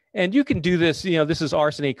 And you can do this, you know, this is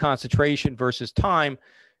arsenate concentration versus time.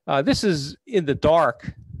 This is in the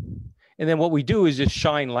dark. And then what we do is just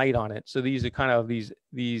shine light on it. So these are kind of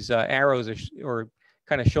these arrows are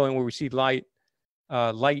kind of showing where we see light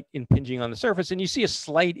impinging on the surface. And you see a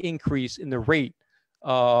slight increase in the rate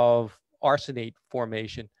of arsenate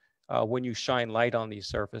formation when you shine light on these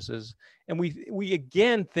surfaces. And we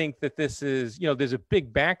again think that this is, you know, there's a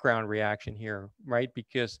big background reaction here, right?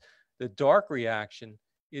 Because the dark reaction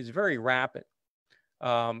is very rapid.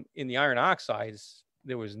 In the iron oxides,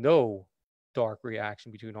 there was no dark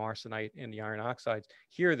reaction between arsenite and the iron oxides.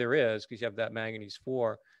 Here there is, because you have that manganese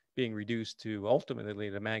 4 being reduced to ultimately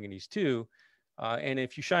the manganese 2. And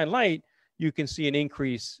if you shine light, you can see an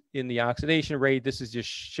increase in the oxidation rate. This is just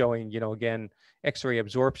showing, you know, again, X-ray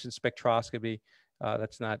absorption spectroscopy.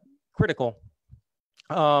 That's not critical.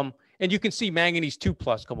 And you can see manganese 2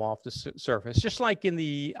 plus come off the surface. Just like in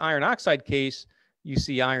the iron oxide case, you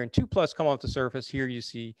see iron 2 plus come off the surface. Here you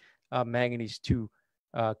see manganese 2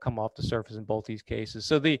 come off the surface in both these cases.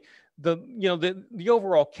 So the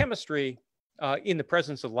overall chemistry in the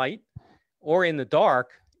presence of light or in the dark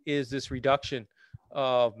is this reduction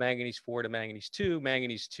of manganese 4 to manganese 2.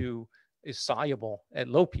 Manganese 2 is soluble at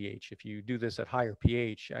low pH. If you do this at higher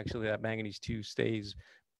pH, actually that manganese 2 stays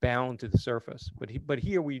bound to the surface. But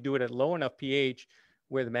here we do it at low enough pH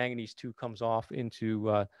where the manganese 2 comes off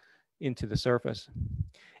into the surface.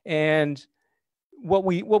 And what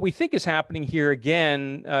we think is happening here,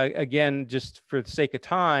 again, just for the sake of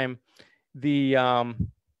time, the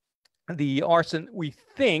arsen, we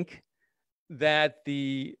think that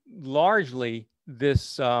largely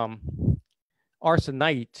this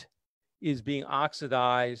arsenite is being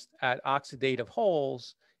oxidized at oxidative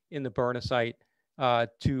holes in the burnasite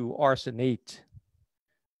to arsenate.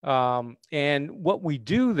 And what we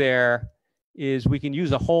do there is we can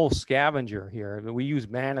use a whole scavenger here. We use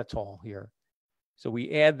mannitol here. So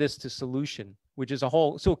we add this to solution, which is a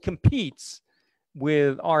whole, so it competes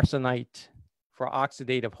with arsenite for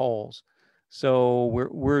oxidative holes. So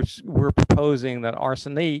we're proposing that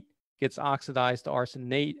arsenate gets oxidized to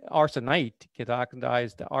arsenite gets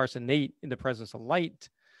oxidized to arsenate in the presence of light.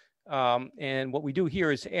 And what we do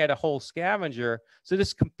here is add a whole scavenger. So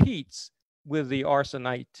this competes with the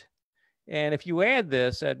arsenite. And if you add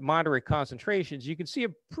this at moderate concentrations, you can see a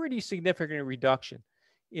pretty significant reduction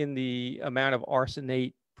in the amount of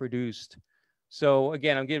arsenate produced. So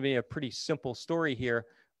again, I'm giving you a pretty simple story here,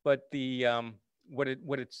 but what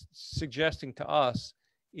it's suggesting to us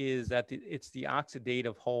is that it's the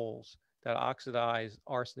oxidative holes that oxidize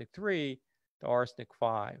arsenic 3 to arsenic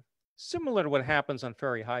 5, similar to what happens on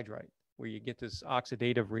ferrihydrite, where you get this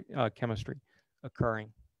oxidative chemistry occurring.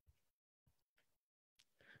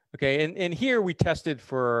 Okay, and here we tested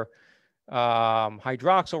for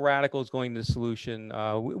hydroxyl radicals going to solution.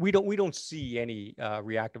 We don't see any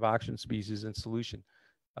reactive oxygen species in solution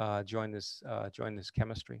during this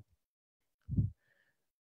chemistry.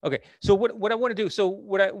 Okay, so what I want to do, so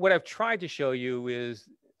what I've tried to show you is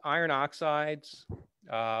iron oxides.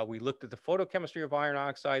 We looked at the photochemistry of iron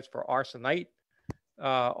oxides for arsenite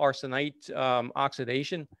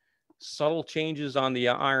oxidation. Subtle changes on the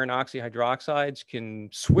iron oxyhydroxides can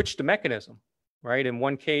switch the mechanism, right? In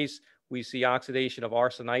one case, we see oxidation of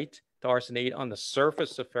arsenite to arsenate on the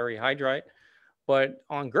surface of ferrihydrite, but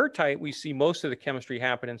on goethite, we see most of the chemistry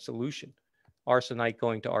happen in solution, arsenite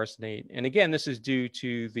going to arsenate. And again, this is due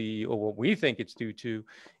to or what we think it's due to,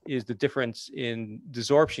 is the difference in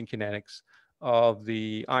desorption kinetics of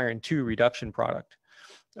the iron 2 reduction product.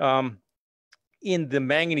 In the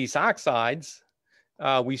manganese oxides,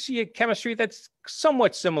 we see a chemistry that's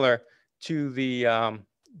somewhat similar to the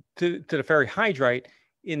ferrihydrite,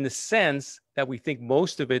 in the sense that we think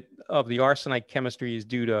most of the arsenite chemistry is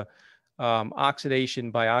due to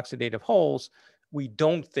oxidation by oxidative holes. We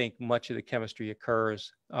don't think much of the chemistry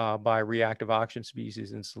occurs by reactive oxygen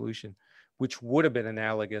species in solution, which would have been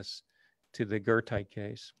analogous to the goethite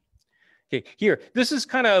case. Okay, here, this is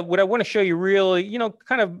kind of what I want to show you really,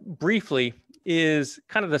 kind of briefly, is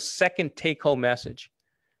kind of the second take-home message.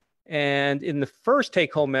 And in the first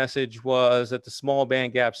take-home message was that the small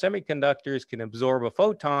band gap semiconductors can absorb a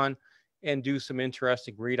photon and do some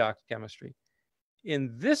interesting redox chemistry.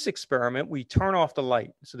 In this experiment, we turn off the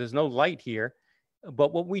light. So there's no light here.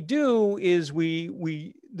 But what we do is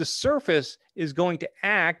the surface is going to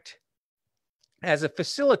act as a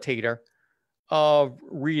facilitator of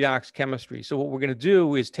redox chemistry. So what we're going to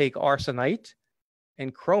do is take arsenite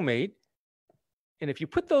and chromate. And if you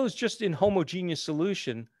put those just in homogeneous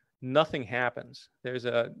solution, nothing happens. There's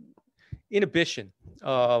a inhibition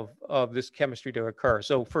of this chemistry to occur.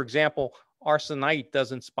 So for example, arsenite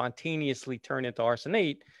doesn't spontaneously turn into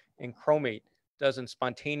arsenate, and chromate doesn't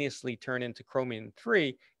spontaneously turn into chromium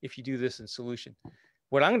 3 if you do this in solution.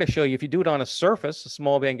 What I'm going to show you, if you do it on a surface, a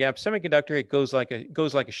small band gap semiconductor, it goes like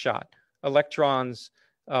a shot. Electrons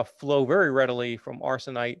flow very readily from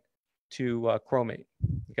arsenite to chromate.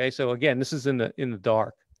 Okay, so again, this is in the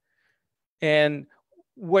dark. And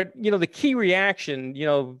what, the key reaction,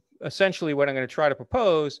 essentially what I'm going to try to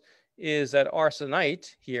propose is that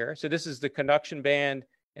arsenite here, so this is the conduction band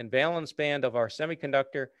and valence band of our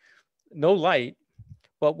semiconductor, no light,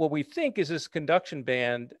 but what we think is this conduction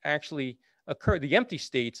band actually the empty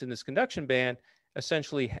states in this conduction band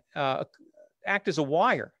essentially act as a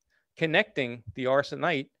wire connecting the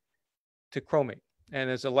arsenite to chromate. And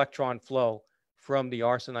there's electron flow from the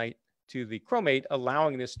arsenite to the chromate,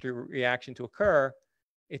 allowing this reaction to occur.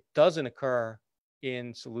 It doesn't occur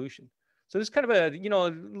in solution. So this is kind of a, a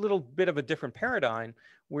little bit of a different paradigm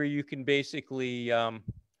where you can basically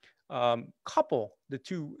couple the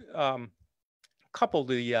two, couple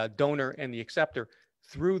the donor and the acceptor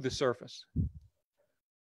through the surface.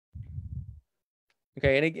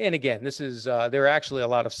 Okay, and again, this is, there are actually a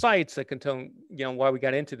lot of sites that contain, why we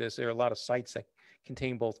got into this, there are a lot of sites that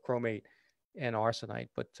contain both chromate and arsenite,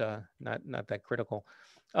 but not that critical.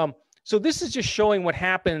 So this is just showing what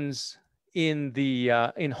happens in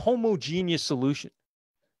in homogeneous solution.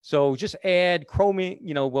 So just add chromate,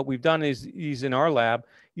 what we've done is in our lab,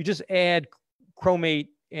 you just add chromate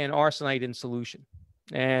and arsenite in solution.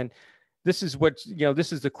 And this is what,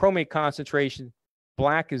 this is the chromate concentration.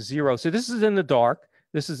 Black is 0. So this is in the dark.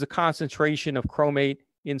 This is the concentration of chromate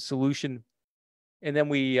in solution. And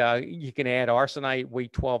then you can add arsenite,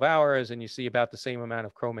 wait 12 hours, and you see about the same amount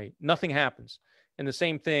of chromate. Nothing happens. And the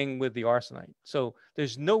same thing with the arsenite. So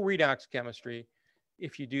there's no redox chemistry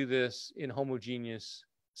if you do this in homogeneous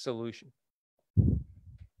solution.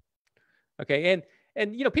 Okay,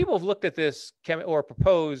 and people have looked at this or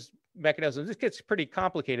proposed mechanisms. This gets pretty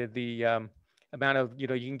complicated. The amount of, you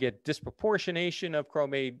can get disproportionation of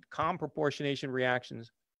chromate, comproportionation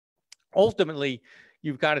reactions. Ultimately,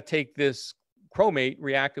 you've got to take this chromate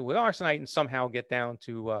reacted with arsenite and somehow get down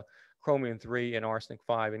to chromium-3 and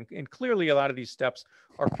arsenic-5. And clearly, a lot of these steps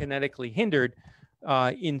are kinetically hindered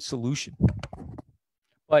in solution.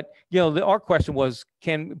 But, our question was,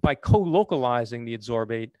 by co-localizing the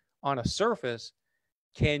adsorbate on a surface,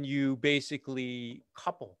 can you basically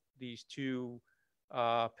couple these two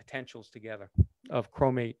potentials together of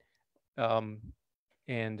chromate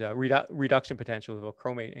and reduction potential of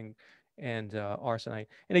chromate and arsenite?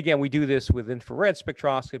 And again, we do this with infrared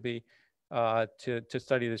spectroscopy to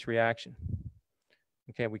study this reaction.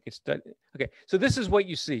 Okay, we can study. Okay, so this is what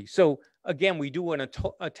you see. So again, we do an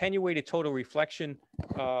attenuated total reflection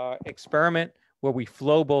experiment where we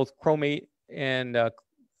flow both chromate and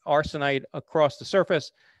arsenite across the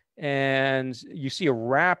surface, and you see a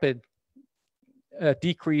rapid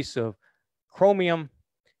decrease of chromium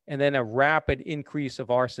and then a rapid increase of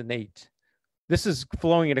arsenate. This is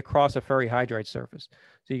flowing it across a ferrihydride surface.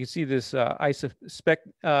 So you can see this isopestic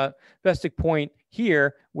point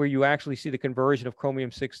here where you actually see the conversion of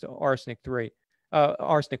chromium-6 to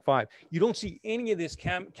arsenic-5. You don't see any of this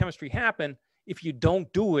chemistry happen if you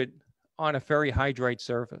don't do it on a ferrihydride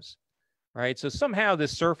surface, right? So somehow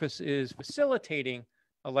this surface is facilitating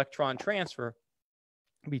electron transfer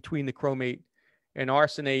between the chromate and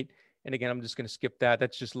arsenate. And again, I'm just going to skip that.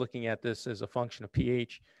 That's just looking at this as a function of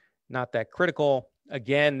pH. Not that critical.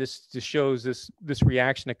 Again, this just shows this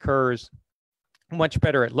reaction occurs much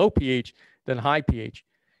better at low pH than high pH.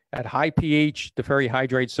 At high pH, the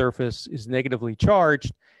ferrihydride surface is negatively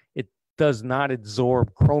charged. It does not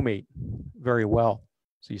adsorb chromate very well.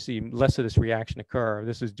 So you see less of this reaction occur.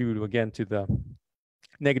 This is due to, again, to the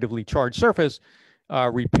negatively charged surface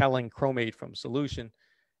repelling chromate from solution.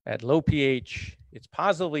 At low pH, it's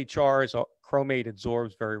positively charged. Chromate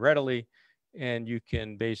absorbs very readily, and you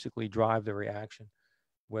can basically drive the reaction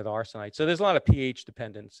with arsenite. So there's a lot of pH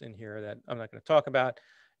dependence in here that I'm not going to talk about.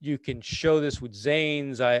 You can show this with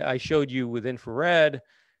Zanes. I showed you with infrared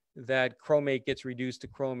that chromate gets reduced to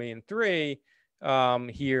chromium-3.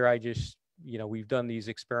 Here I just, we've done these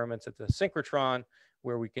experiments at the synchrotron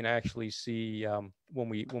where we can actually see when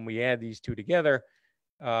we add these two together,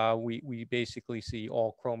 we basically see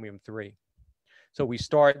all chromium-3. So we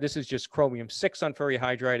start, this is just chromium-6 on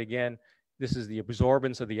ferrihydride again. This is the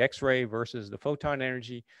absorbance of the X-ray versus the photon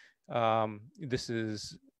energy. This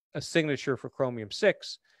is a signature for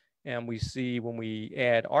chromium-6. And we see when we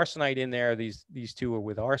add arsenite in there, these two are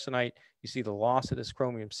with arsenite. You see the loss of this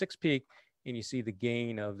chromium-6 peak, and you see the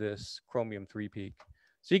gain of this chromium-3 peak.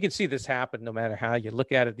 So you can see this happen no matter how you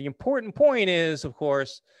look at it. The important point is, of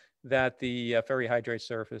course, that the ferrihydride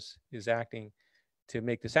surface is acting to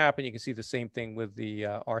make this happen. You can see the same thing with the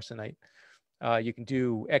arsenite. You can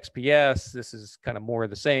do XPS. This is kind of more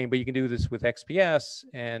of the same, but you can do this with XPS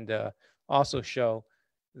and also show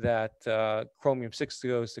that chromium-6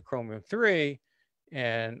 goes to chromium-3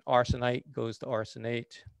 and arsenite goes to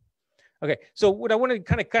arsenate. Okay, so what I want to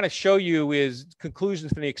kind of show you is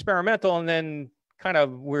conclusions from the experimental, and then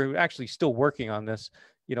we're actually still working on this,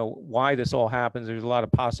 why this all happens. There's a lot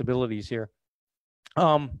of possibilities here.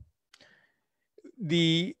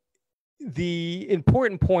 The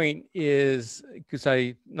important point is, because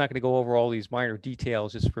I'm not going to go over all these minor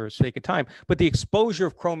details just for sake of time, but the exposure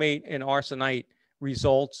of chromate and arsenite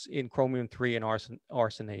results in chromium-3 and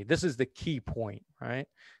arsenate. This is the key point, right?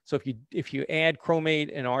 So if you add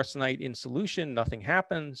chromate and arsenite in solution, nothing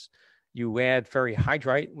happens. You add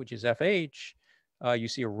ferrihydrite, which is FH, you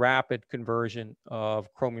see a rapid conversion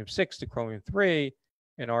of chromium-6 to chromium-3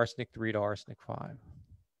 and arsenic-3 to arsenic-5.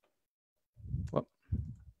 Whoop.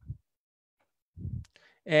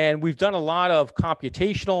 And we've done a lot of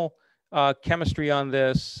computational chemistry on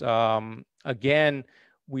this. Again,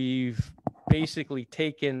 we've basically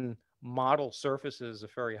taken model surfaces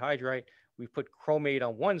of ferrihydrite. We've put chromate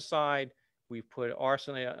on one side, we've put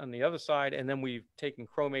arsenite on the other side, and then we've taken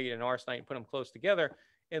chromate and arsenite and put them close together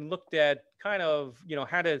and looked at how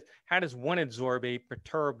does one adsorbate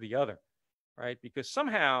perturb the other, right? Because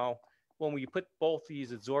somehow when we put both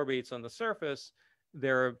these adsorbates on the surface,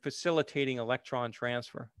 they're facilitating electron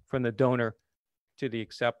transfer from the donor to the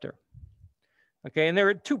acceptor. Okay, and there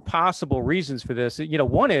are two possible reasons for this.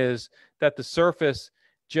 One is that the surface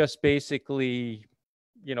just basically,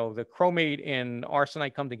 the chromate and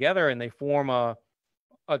arsenite come together and they form a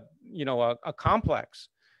complex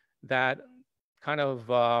that kind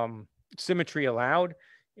of symmetry allowed,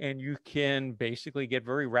 and you can basically get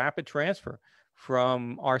very rapid transfer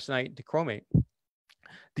from arsenite to chromate.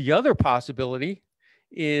 The other possibility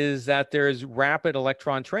is that there's rapid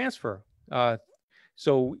electron transfer.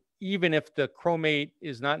 So even if the chromate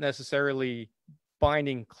is not necessarily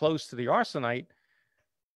binding close to the arsenite,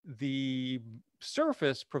 the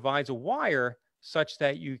surface provides a wire such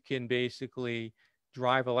that you can basically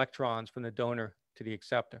drive electrons from the donor to the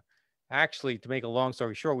acceptor. Actually, to make a long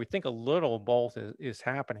story short, we think a little of both is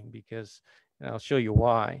happening because, and I'll show you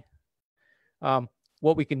why.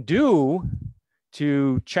 What we can do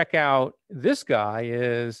to check out this guy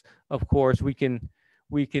is, of course, we can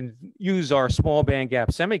use our small band gap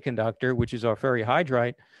semiconductor, which is our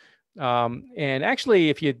ferrihydrite. And actually,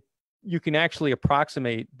 if you can actually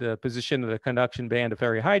approximate the position of the conduction band of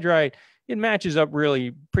ferrihydrite, it matches up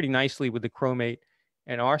really pretty nicely with the chromate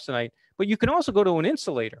and arsenite. But you can also go to an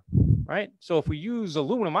insulator, right? So if we use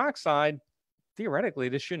aluminum oxide, theoretically,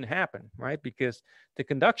 this shouldn't happen, right? Because the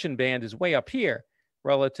conduction band is way up here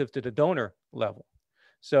relative to the donor level.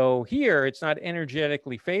 So here, it's not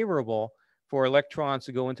energetically favorable for electrons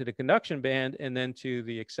to go into the conduction band and then to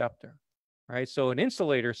the acceptor, right? So an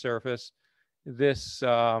insulator surface, this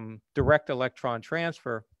direct electron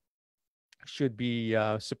transfer should be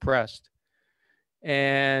suppressed.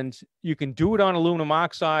 And you can do it on aluminum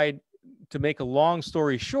oxide. To make a long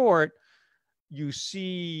story short, you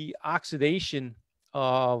see oxidation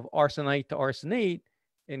of arsenite to arsenate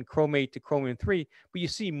and chromate to chromium-3, but you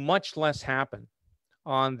see much less happen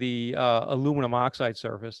on the aluminum oxide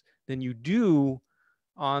surface than you do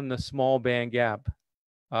on the small band gap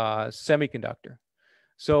semiconductor.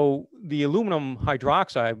 So the aluminum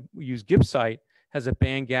hydroxide, we use gibbsite, has a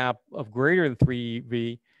band gap of greater than 3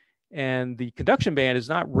 eV, and the conduction band is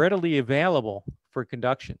not readily available for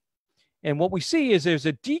conduction. And what we see is there's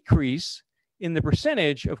a decrease in the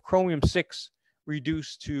percentage of chromium-6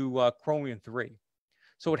 reduced to chromium-3.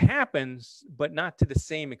 So it happens, but not to the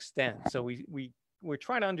same extent. So we're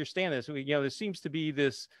trying to understand this. There seems to be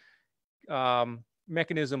this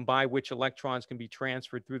mechanism by which electrons can be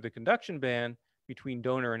transferred through the conduction band between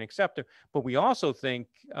donor and acceptor. But we also think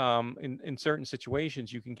in certain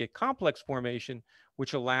situations, you can get complex formation,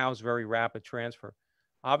 which allows very rapid transfer.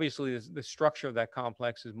 Obviously, the structure of that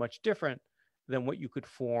complex is much different than what you could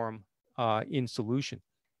form in solution.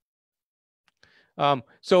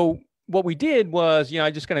 So what we did was,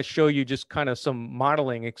 I'm just going to show you just kind of some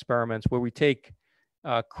modeling experiments where we take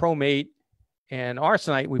chromate and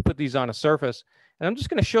arsenite, we put these on a surface, and I'm just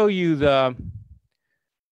going to show you the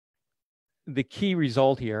key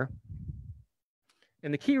result here.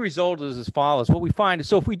 And the key result is as follows. What we find is,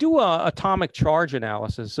 so if we do an atomic charge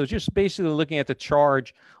analysis, so just basically looking at the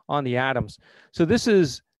charge on the atoms. So this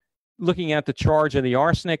is looking at the charge of the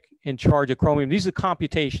arsenic and charge of chromium. These are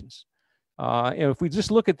computations. And if we just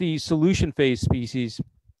look at the solution phase species,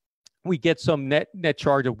 we get some net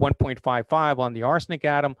charge of 1.55 on the arsenic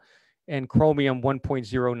atom and chromium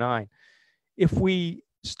 1.09. If we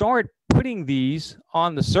start putting these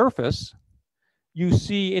on the surface, you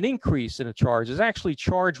see an increase in the charge. There's actually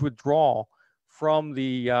charge withdrawal from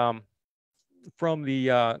the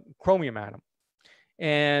chromium atom.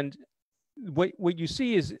 And what you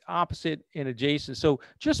see is opposite and adjacent. So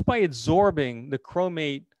just by absorbing the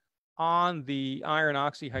chromate on the iron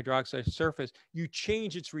oxyhydroxide surface, you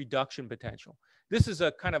change its reduction potential. This is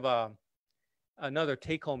a kind of another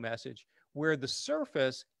take-home message where the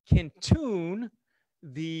surface can tune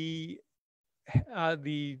the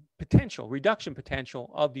potential, reduction potential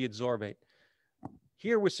of the adsorbate.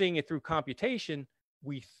 Here we're seeing it through computation.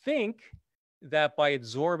 We think that by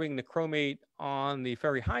adsorbing the chromate on the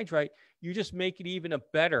ferrihydrite, you just make it even a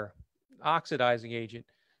better oxidizing agent.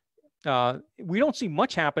 We don't see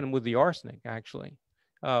much happen with the arsenic, actually.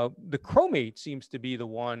 The chromate seems to be the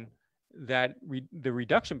one that the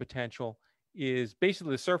reduction potential is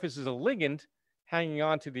basically the surface is a ligand hanging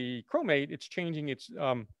on to the chromate. It's changing its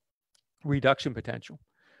reduction potential.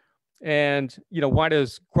 And why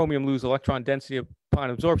does chromium lose electron density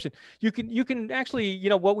upon absorption? You can actually,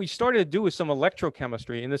 what we started to do is some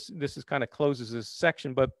electrochemistry, and this is kind of closes this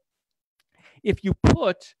section. But if you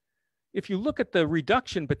look at the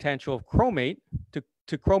reduction potential of chromate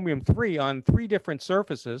to chromium-3 on 3 different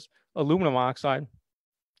surfaces, aluminum oxide,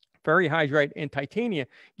 ferrihydrite, and titanium,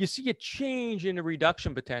 you see a change in the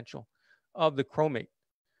reduction potential of the chromate.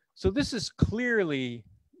 So this is clearly,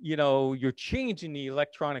 you're changing the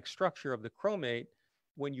electronic structure of the chromate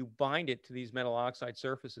when you bind it to these metal oxide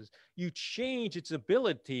surfaces. You change its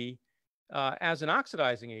ability as an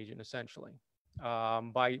oxidizing agent, essentially,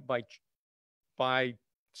 by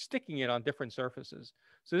sticking it on different surfaces.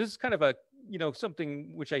 So this is kind of a,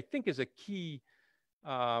 something which I think is a key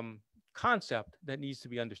concept that needs to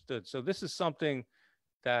be understood. So this is something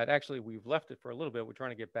that actually we've left it for a little bit. We're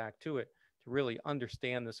trying to get back to it to really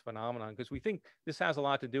understand this phenomenon, because we think this has a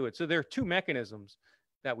lot to do with it. So there are two mechanisms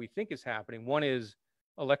that we think is happening. One is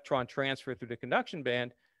electron transfer through the conduction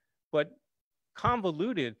band, but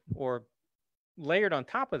convoluted or layered on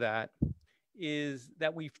top of that is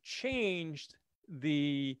that we've changed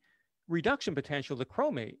the reduction potential of the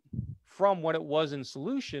chromate from what it was in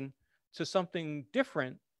solution to something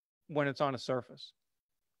different when it's on a surface.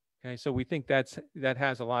 Okay, so we think that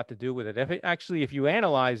has a lot to do with it. If you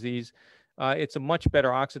analyze these, it's a much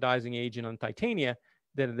better oxidizing agent on titania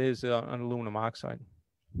than it is on aluminum oxide.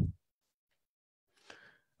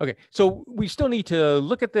 Okay, so we still need to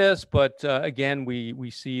look at this, but again,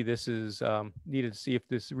 we see this is needed to see if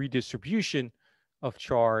this redistribution of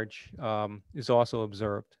charge is also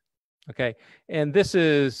observed. Okay, and this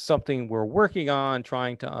is something we're working on,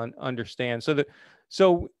 trying to understand.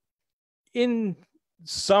 So in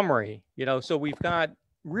summary, so we've got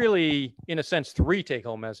really, in a sense, three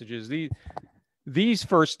take-home messages. These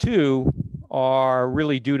first two are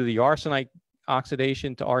really due to the arsenite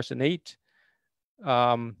oxidation to arsenate.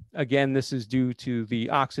 Again, this is due to the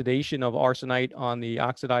oxidation of arsenite on the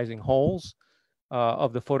oxidizing holes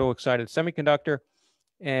of the photoexcited semiconductor.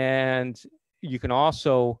 And you can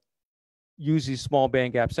also use these small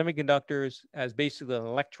band gap semiconductors as basically an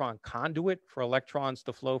electron conduit for electrons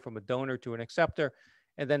to flow from a donor to an acceptor.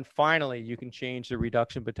 And then finally, you can change the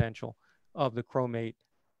reduction potential of the chromate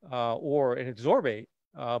or an adsorbate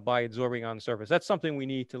by adsorbing on the surface. That's something we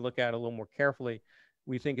need to look at a little more carefully.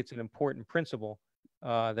 We think it's an important principle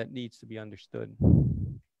that needs to be understood.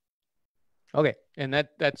 Okay, and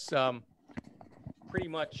that's pretty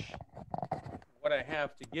much what I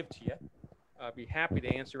have to give to you. I'd be happy to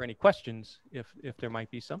answer any questions if there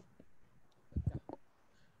might be some.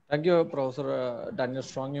 Thank you, Professor Daniel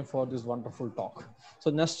Strongin, for this wonderful talk. So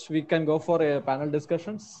next we can go for a panel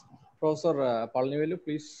discussions. Professor Palnivelu,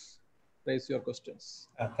 please raise your questions.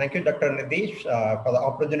 Thank you, Dr. Nitish, for the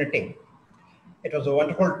opportunity. It was a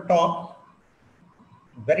wonderful talk.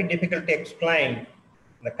 Very difficult to explain.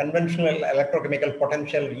 The conventional electrochemical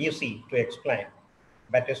potential easy to explain,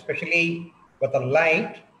 but especially with the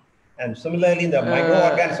light and similarly the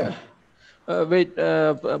microorganism. Wait,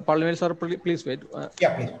 Parliament sir, please wait.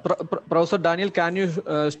 Yeah, please. Professor Daniel, can you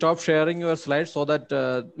stop sharing your slides so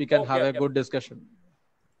that we can have a good discussion?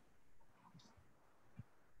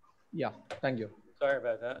 Yeah, thank you. Sorry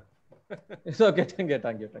about that. It's okay. Thank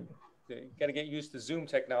you. Got to get used to Zoom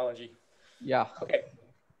technology. Yeah. Okay.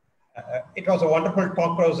 It was a wonderful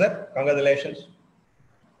talk, Professor. Congratulations.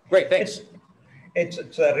 Great, thanks.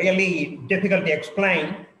 It's really difficult to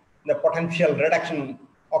explain the potential reduction,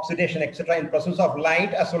 oxidation, etc. in presence of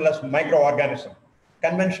light as well as microorganism.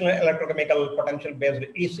 Conventional electrochemical potential based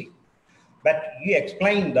easy, but you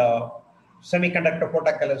explained the semiconductor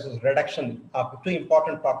photocatalysis reduction of two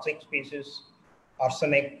important toxic species,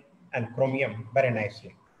 arsenic and chromium, very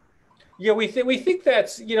nicely. Yeah, we think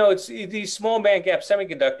that's, it's these small band gap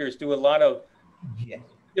semiconductors do a lot of, yes.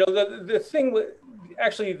 The thing with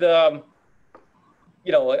actually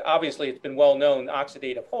obviously it's been well known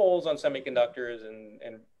oxidative holes on semiconductors,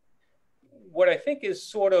 and what I think is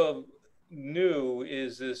sort of new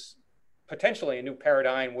is this potentially a new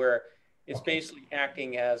paradigm where it's basically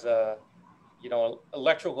acting as a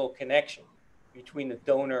electrical connection between the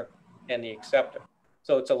donor and the acceptor.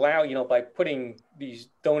 So it's by putting these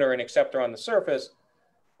donor and acceptor on the surface,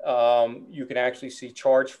 you can actually see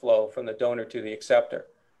charge flow from the donor to the acceptor,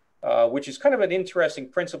 which is kind of an interesting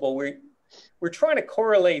principle. We're trying to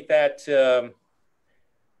correlate that,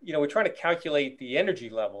 we're trying to calculate the energy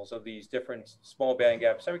levels of these different small band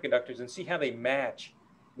gap semiconductors and see how they match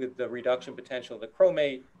with the reduction potential of the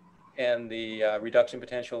chromate and the reduction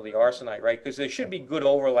potential of the arsenite, right? Because there should be good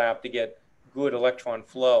overlap to get good electron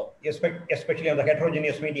flow. Especially on the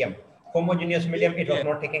heterogeneous medium. Homogeneous medium, it was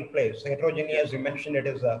not taking place. Heterogeneous, you mentioned it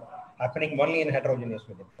is happening only in heterogeneous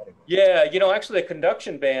medium. Yeah, actually the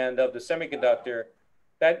conduction band of the semiconductor,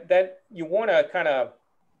 that you want to kind of,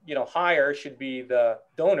 higher should be the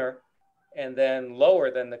donor, and then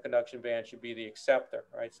lower than the conduction band should be the acceptor,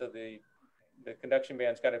 right? So the conduction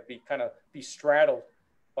band's got to be straddled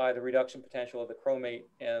by the reduction potential of the chromate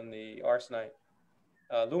and the arsenite.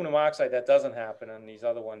 Aluminum oxide, that doesn't happen, and these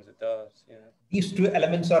other ones it does. Yeah. These two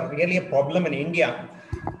elements are really a problem in India.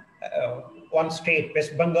 One state,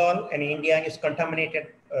 West Bengal, and India is contaminated,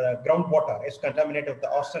 groundwater is contaminated with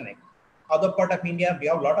the arsenic. Other part of India, we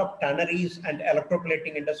have a lot of tanneries and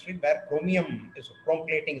electroplating industry where chrome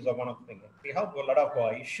plating is one of the things. We have a lot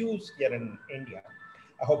of issues here in India.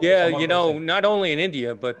 I hope yeah, you know, not only in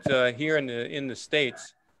India, but here in the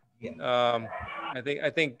States. Yeah. I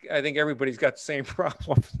think everybody's got the same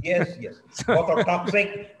problem. Yes, yes. Both are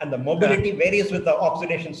toxic, and the mobility varies with the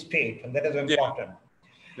oxidation state, and that is important.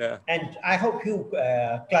 Yeah. And I have few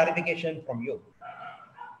clarification from you.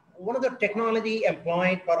 One of the technology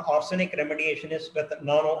employed for arsenic remediation is with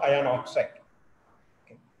nano iron oxide.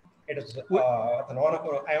 Okay. It is the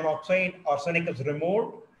nano iron oxide, arsenic is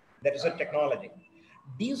removed. That is a technology.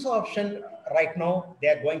 Desorption right now, they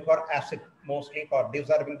are going for acid mostly for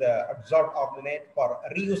dissolving the absorbed organic for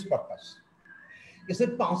reuse purpose. Is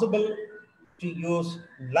it possible to use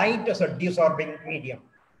light as a desorbing medium?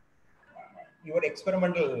 Your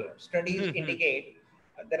experimental studies indicate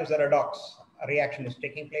there is a redox reaction is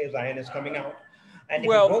taking place, iron is coming out. And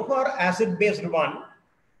if you go for acid-based one,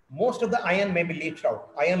 most of the iron may be leached out.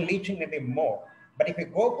 Iron leaching may be more. But if you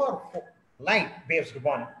go for light-based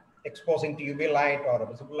one, exposing to UV light or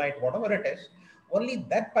visible light, whatever it is, only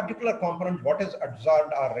that particular component, what is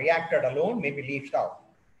absorbed or reacted alone, may be leached out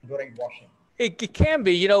during washing. It can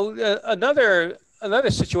be, you know, another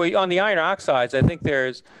situation on the iron oxides. I think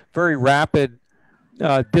there's very rapid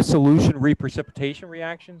dissolution reprecipitation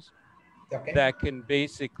reactions that can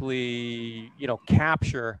basically, you know,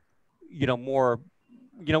 capture, you know, more.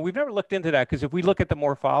 You know, we've never looked into that because if we look at the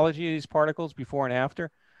morphology of these particles before and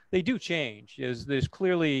after, they do change. There's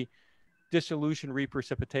clearly dissolution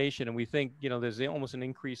reprecipitation, and we think, you know, there's almost an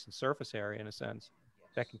increase in surface area in a sense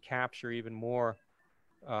that can capture even more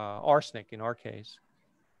arsenic in our case.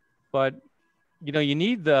 But, you know, you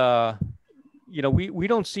need the, you know, we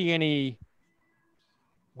don't see any,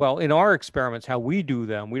 well, in our experiments, how we do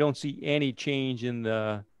them, we don't see any change in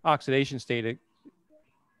the oxidation state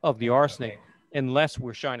of the arsenic unless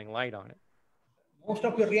we're shining light on it. Most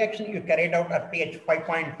of your reaction you carried out at pH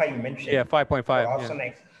 5.5 you mentioned. Yeah, 5.5.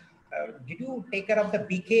 Arsenic. Yeah. Did you take care of the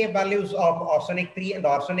pK values of arsenic 3 and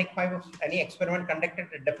arsenic 5? Any experiment conducted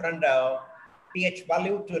at different pH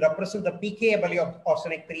value to represent the pK value of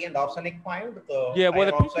arsenic 3 and arsenic 5? Yeah, well,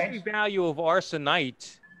 the pK value of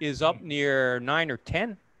arsenite is up near 9 or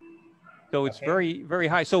 10. So it's very, very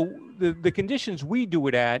high. So the conditions we do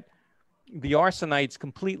it at, the arsenite's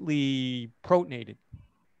completely protonated,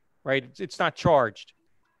 right? It's not charged.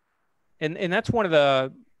 And that's one of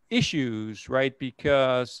the issues, right?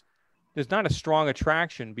 Because there's not a strong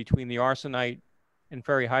attraction between the arsenite and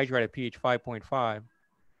ferrihydride at pH 5.5.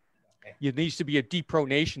 There needs to be a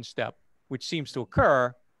deprotonation step, which seems to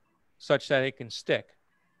occur such that it can stick,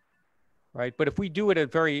 right? But if we do it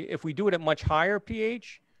at much higher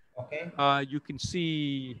pH, you can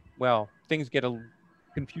see, well, things get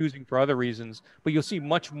confusing for other reasons, but you'll see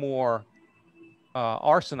much more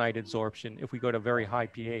arsenite absorption if we go to very high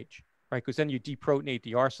pH, right? Because then you deprotonate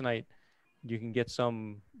the arsenite, you can get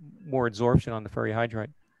some more absorption on the ferrihydride.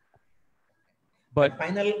 But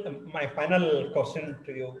my final question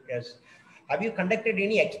to you is, have you conducted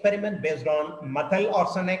any experiment based on methyl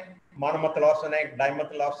arsenic, monomethyl arsenic,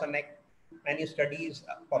 dimethyl arsenic? Any studies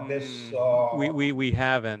for this? We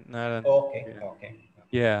haven't. Okay.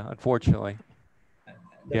 Yeah, unfortunately.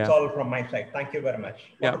 That's all from my side. Thank you very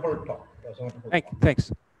much. Wonderful talk.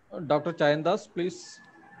 Thanks. Dr. Chayandas, please.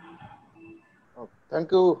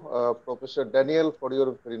 Thank you, Professor Daniel, for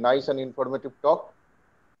your very nice and informative talk.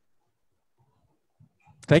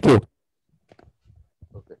 Thank you.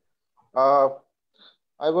 Okay. I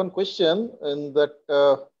have one question in that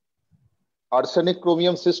arsenic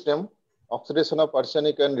chromium system, oxidation of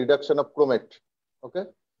arsenic and reduction of chromate. Okay.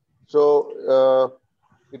 So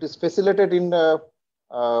it is facilitated in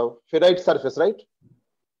ferrite surface, right?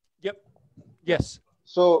 Yep. Yes.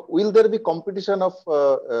 So will there be competition of,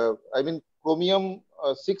 I mean, chromium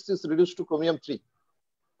 6 is reduced to chromium 3.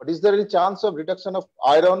 But is there any chance of reduction of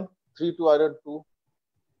iron 3 to iron 2?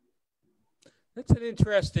 That's an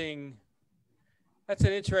interesting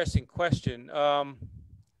question.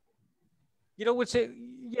 You know,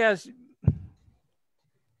 yes,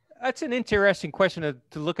 that's an interesting question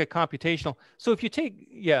to look at computational. So if you take,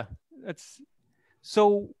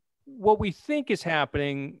 so what we think is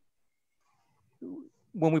happening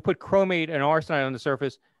when we put chromate and arsenite on the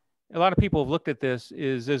surface, a lot of people have looked at this,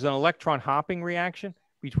 is there's an electron hopping reaction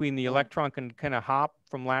between the electron can kind of hop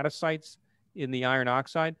from lattice sites in the iron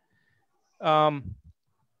oxide.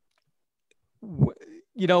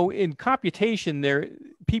 you know, in computation,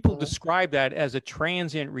 people describe that as a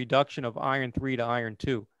transient reduction of iron 3 to iron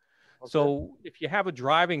 2. Okay. So if you have a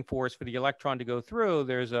driving force for the electron to go through,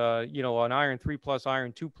 there's a, you know, an iron 3 plus,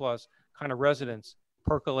 iron 2 plus kind of resonance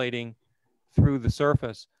percolating through the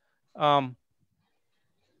surface. And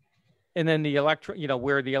then the electron, you know,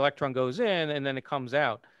 where the electron goes in and then it comes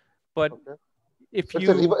out. But if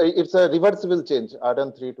it's a reversible change,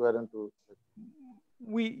 iron 3 to iron 2.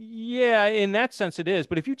 Yeah, in that sense it is.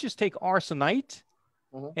 But if you just take arsenite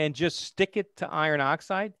and just stick it to iron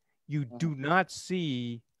oxide, you do not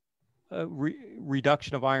see a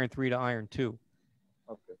reduction of iron 3 to iron 2.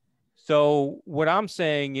 Okay. So what I'm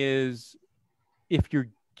saying is, if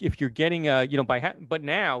you're getting a, you know, but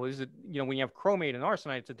now is it, you know, when you have chromate and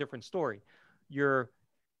arsenite, it's a different story. You're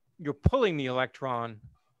pulling the electron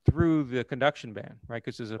through the conduction band, right?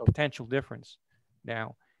 Because there's a potential difference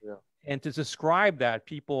now. Yeah. And to describe that,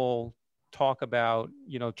 people talk about,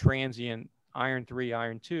 you know, transient iron 3,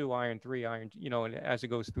 iron 2, iron 3, iron, you know, and as it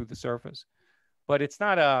goes through the surface. But it's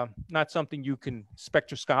not something you can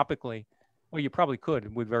spectroscopically, well, you probably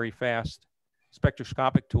could with very fast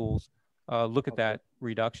spectroscopic tools, look at that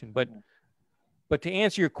reduction. But to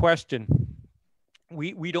answer your question,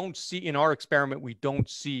 we don't see, in our experiment, we don't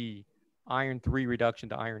see iron 3 reduction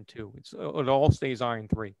to iron 2. It all stays iron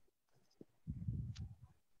 3.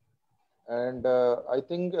 And I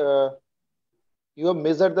think you have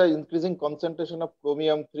measured the increasing concentration of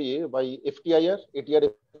chromium 3 by FTIR, ATR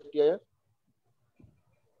FTIR.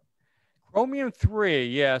 Chromium 3,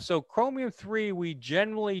 yeah. So chromium 3, we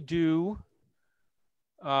generally do.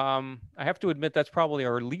 I have to admit that's probably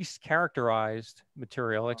our least characterized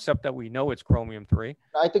material, except that we know it's chromium 3.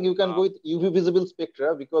 I think you can go with UV visible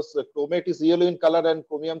spectra, because chromate is yellow in color and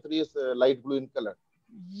chromium 3 is light blue in color.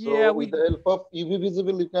 Yeah, so with the help of UV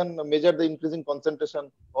visible, you can measure the increasing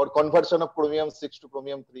concentration or conversion of chromium 6 to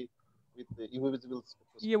chromium 3 with the UV visible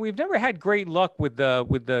spectra. Yeah, we've never had great luck with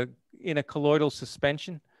the in a colloidal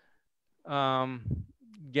suspension,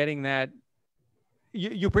 getting that.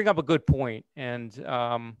 You bring up a good point,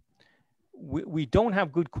 and we don't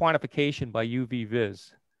have good quantification by UV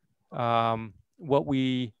vis. What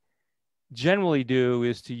we generally do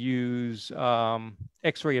is to use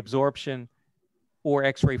X-ray absorption or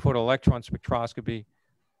X-ray photoelectron spectroscopy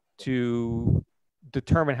to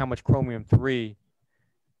determine how much chromium 3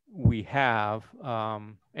 we have,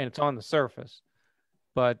 and it's on the surface.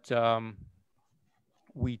 But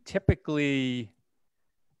we typically,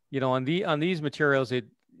 you know, on these materials, you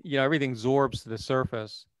know, everything sorbs to the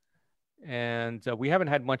surface, and we haven't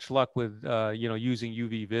had much luck with you know, using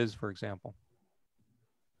UV vis, for example.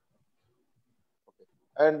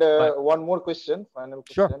 And one more question, final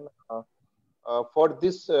question. Sure. For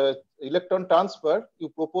this electron transfer, you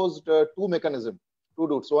proposed two mechanisms, two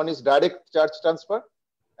routes. One is direct charge transfer,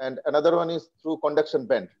 and another one is through conduction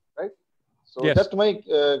band, right? So yes. Just my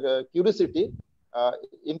curiosity,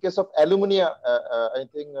 in case of alumina, I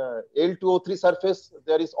think L2O3 surface,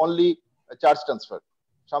 there is only a charge transfer.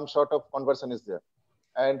 Some sort of conversion is there.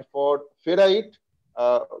 And for ferrite,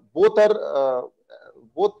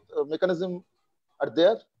 both mechanism are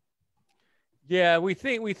there. Yeah, we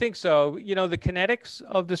think so. You know, the kinetics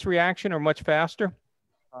of this reaction are much faster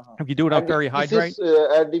if you do it on perihydrate.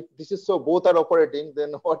 And if this is so, both are operating,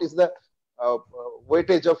 then what is the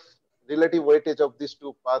weightage of relative weightage of these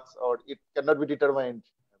two paths, or it cannot be determined?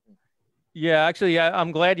 Yeah, actually,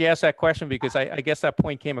 I'm glad you asked that question, because I guess that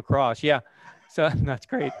point came across. Yeah, so that's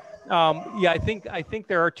great. Yeah, I think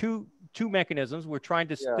there are two mechanisms. We're trying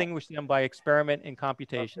to distinguish them by experiment and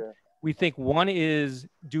computation. Okay. We think one is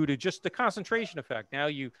due to just the concentration effect. Now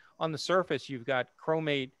on the surface, you've got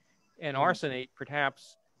chromate and arsenate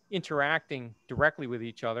perhaps interacting directly with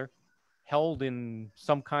each other, held in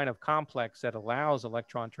some kind of complex that allows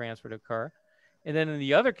electron transfer to occur. And then in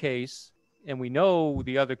the other case, and we know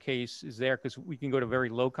the other case is there because we can go to very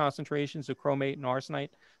low concentrations of chromate and arsenite.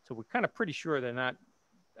 So we're kind of pretty sure they're not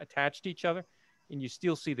attached to each other, and you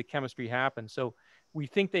still see the chemistry happen. So we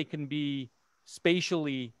think they can be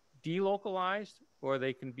spatially delocalized, or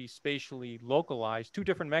they can be spatially localized, two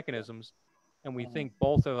different mechanisms, and we think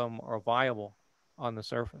both of them are viable on the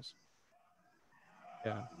surface.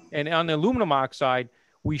 Yeah, and on the aluminum oxide,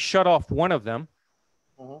 we shut off one of them.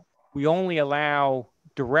 We only allow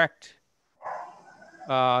direct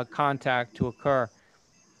contact to occur.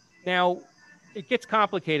 Now, it gets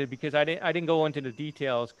complicated because I didn't go into the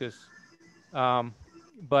details,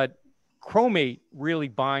 but chromate really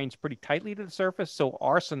binds pretty tightly to the surface. So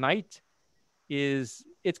arsenite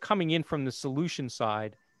it's coming in from the solution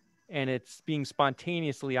side, and it's being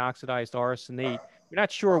spontaneously oxidized to arsenate. We're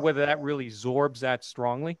not sure whether that really sorbs that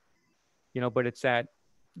strongly, you know, but it's that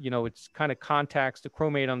it's kind of contacts the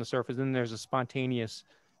chromate on the surface, and then there's a spontaneous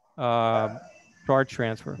charge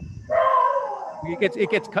transfer. It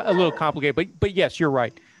gets a little complicated, but yes, you're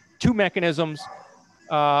right. Two mechanisms.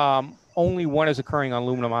 Only one is occurring on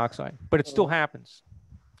aluminum oxide, but it still happens.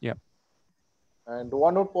 Yeah. And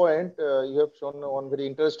one more point, you have shown one very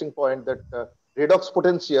interesting point that redox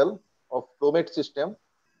potential of chromate system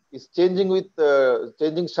is changing with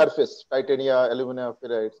changing surface, titania, alumina,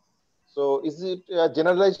 ferrites. So is it a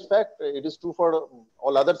generalized fact? It is true for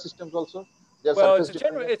all other systems also? Well,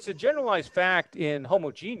 it's a generalized fact in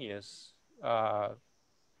homogeneous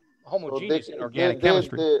inorganic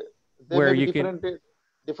chemistry. Where you can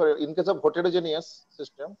different in case of heterogeneous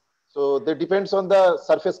system. So they depends on the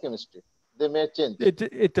surface chemistry. They may change.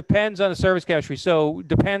 It depends on the surface chemistry. So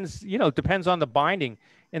depends on the binding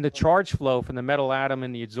and the charge flow from the metal atom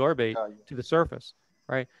in the adsorbate to the surface,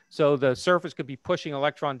 right? So the surface could be pushing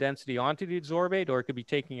electron density onto the adsorbate, or it could be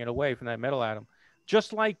taking it away from that metal atom.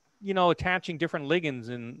 Just like, attaching different ligands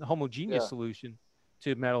in homogeneous solution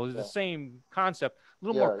to metal is the same concept. A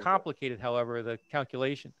little more complicated, however, the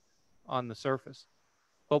calculation on the surface.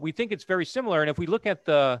 But we think it's very similar. And if we look at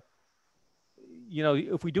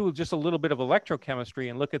if we do just a little bit of electrochemistry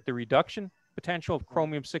and look at the reduction potential of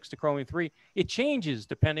chromium-6 to chromium-3, it changes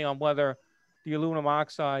depending on whether the aluminum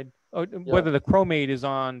oxide, or whether the chromate is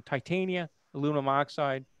on titania, aluminum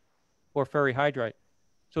oxide, or ferrihydrite.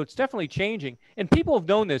 So it's definitely changing. And people have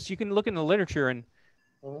known this. You can look in the literature, and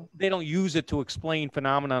they don't use it to explain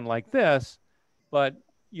phenomenon like this, but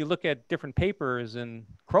you look at different papers and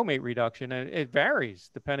chromate reduction, and it varies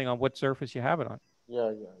depending on what surface you have it on.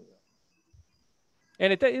 Yeah.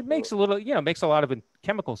 And it makes a little, makes a lot of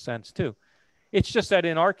chemical sense too. It's just that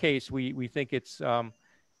in our case, we think it's,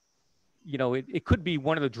 it could be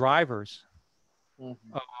one of the drivers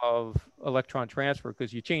of electron transfer,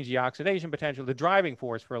 because you change the oxidation potential, the driving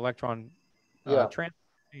force for electron transfer.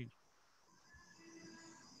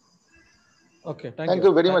 Okay, thank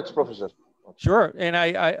you very much, Professor. Sure, and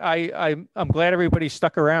I'm glad everybody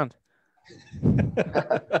stuck around.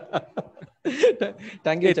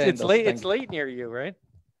 Thank you. It's late. It's late near you, right?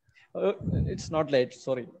 It's not late.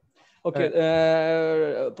 Sorry. Okay,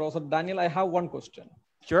 Professor Daniel, I have one question.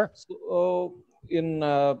 Sure. So, in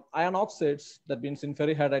iron oxides, that means in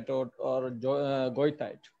ferrihydrite or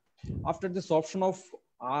goethite, after the sorption of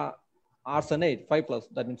arsenate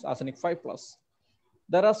 5+, that means arsenic 5+,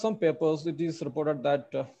 there are some papers, it is reported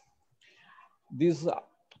that this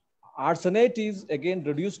arsenate is again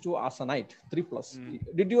reduced to arsenite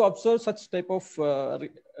 3+. Did you observe such type of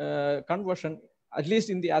conversion, at least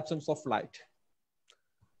in the absence of light?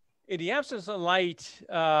 In the absence of light,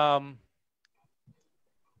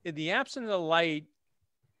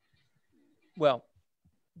 well,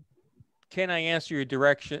 can I answer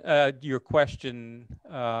your question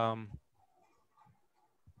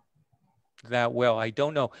that well? I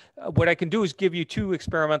don't know. What I can do is give you two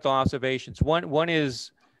experimental observations. One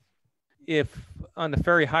is, if on the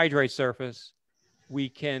ferrihydrite surface, we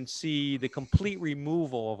can see the complete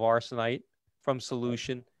removal of arsenite from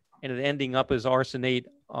solution and it ending up as arsenate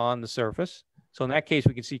on the surface. So in that case,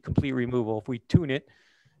 we can see complete removal. If we tune it,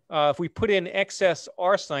 if we put in excess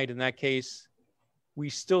arsenite in that case, we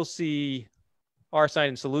still see arsenite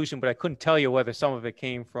in solution, but I couldn't tell you whether some of it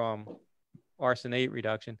came from arsenate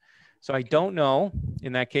reduction. So I don't know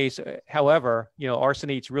in that case. However,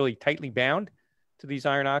 arsenate's really tightly bound to these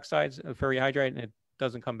iron oxides of ferrihydrite, and it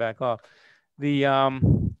doesn't come back off.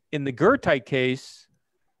 In the goethite case,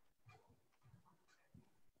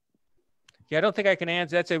 I don't think I can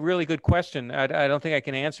answer. That's a really good question. I don't think I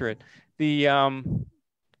can answer it.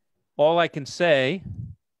 All I can say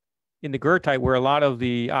in the goethite, where a lot of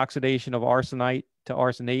the oxidation of arsenite to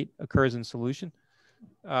arsenate occurs in solution,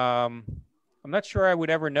 I'm not sure I would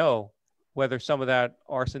ever know whether some of that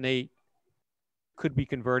arsenate could be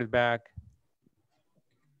converted back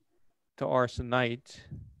to arsenite.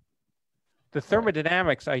 The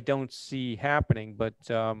thermodynamics I don't see happening, but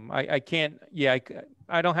I can't. Yeah,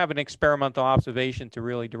 I don't have an experimental observation to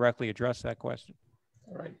really directly address that question.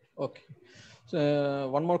 All right. Okay. So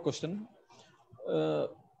one more question.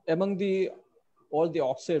 Among all the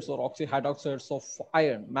oxides or oxyhydroxides of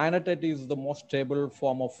iron, magnetite is the most stable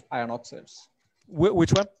form of iron oxides.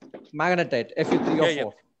 Which one? Magnetite,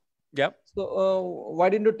 Fe3O4. Yep. So why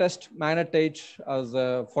didn't you test magnetite as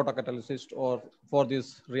a photocatalyst or for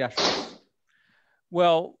these reactions?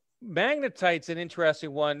 Well, magnetite's an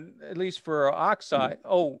interesting one, at least for oxide.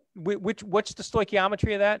 Oh, what's the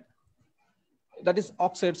stoichiometry of that? That is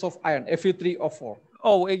oxides of iron, Fe3O4.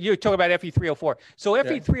 Oh, you're talking about Fe3O4. So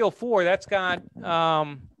Fe3O4, that's got,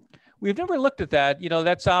 we've never looked at that. You know,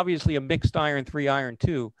 that's obviously a mixed iron 3 iron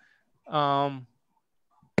 2.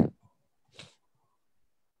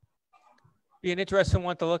 Be an interesting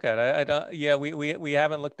one to look at. I don't, yeah, we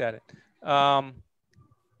haven't looked at it.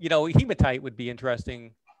 You know, hematite would be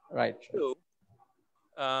interesting. Right. Too.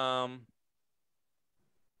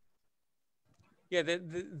 Yeah, the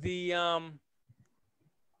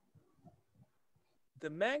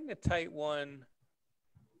magnetite one.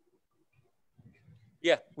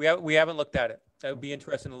 Yeah, we haven't looked at it. That would be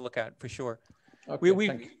interesting to look at for sure. Okay,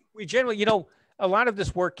 we generally, you know, a lot of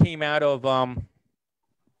this work came out of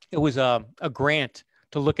it was a grant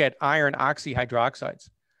to look at iron oxyhydroxides.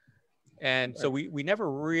 And so we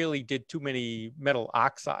never really did too many metal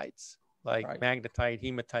oxides like magnetite,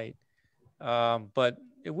 hematite. But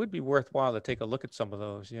it would be worthwhile to take a look at some of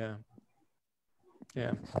those. Yeah.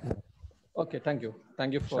 Yeah. Okay, thank you.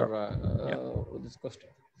 Thank you for this question.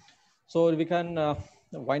 So we can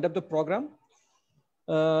wind up the program.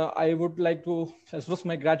 I would like to express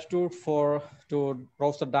my gratitude to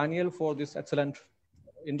Professor Daniel for this excellent,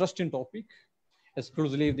 interesting topic,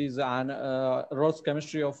 exclusively this Redox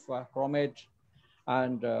chemistry of chromate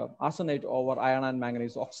and arsenate over iron and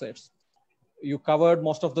manganese oxides. You covered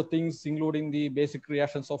most of the things, including the basic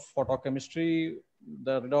reactions of photochemistry,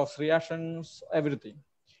 the redox reactions, everything.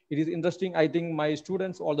 It is interesting. I think my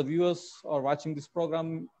students, all the viewers are watching this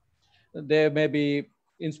program, they may be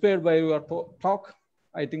inspired by your talk.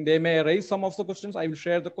 I think they may raise some of the questions. I will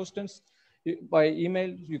share the questions by email.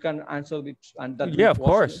 You can answer it. And that yeah, of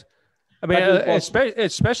course. I mean,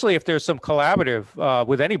 especially if there's some collaborative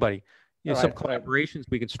with anybody, you know, some collaborations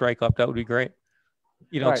we could strike up. That would be great.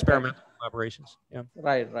 You know, experimental collaborations. Yeah.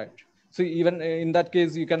 Right. So even in that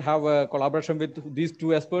case, you can have a collaboration with these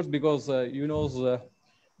two experts because you know,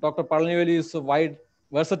 Dr. Palanivelli is a wide,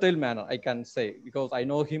 versatile man, I can say, because I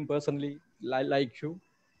know him personally, like you.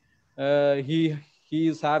 He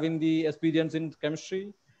is having the experience in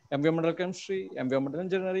chemistry, environmental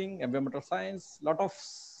engineering, environmental science, lot of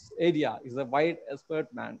area. Is a wide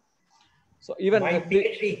expert man. So even my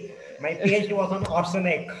PhD was on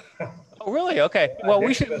arsenic. Oh, really? Okay. Well,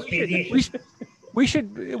 we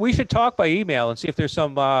should talk by email and see if there's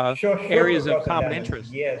some areas of common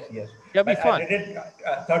interest. Yes. That'd be fun. I did it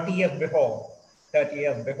 30 years before. 30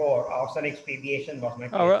 years before, arsenic spediation was my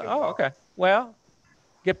PhD. Oh, okay. Well,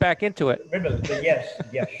 get back into it. Yes,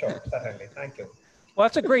 sure, certainly. Thank you. Well,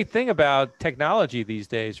 that's a great thing about technology these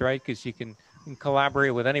days, right? Because you can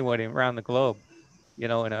collaborate with anyone around the globe, you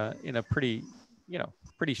know, in a pretty, you know,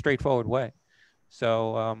 pretty straightforward way.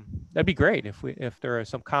 So that'd be great if there are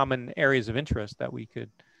some common areas of interest that we could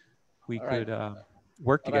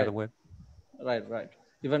work together with. Right.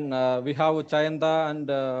 Even we have Chayanda and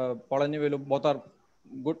Palanivelu, both are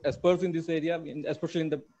good experts in this area, especially in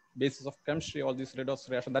the basis of chemistry, all these redox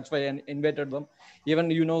reaction. That's why I invited them.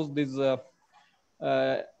 Even, you know, this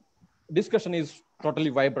discussion is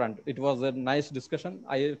totally vibrant. It was a nice discussion.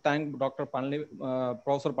 I thank Professor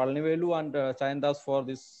Palanivelu and Chayandas for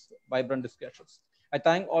this vibrant discussions. I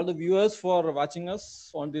thank all the viewers for watching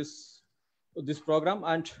us on this program.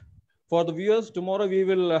 And for the viewers, tomorrow we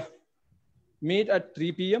will meet at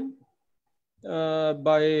 3 p.m.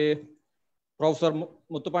 By Professor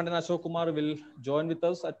Muthupandan Ashok Kumar will join with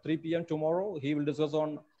us at 3 p.m. tomorrow. He will discuss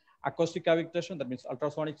on acoustic cavitation, that means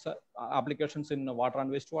ultrasonic applications in water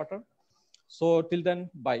and wastewater. So till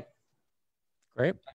then, bye. Great.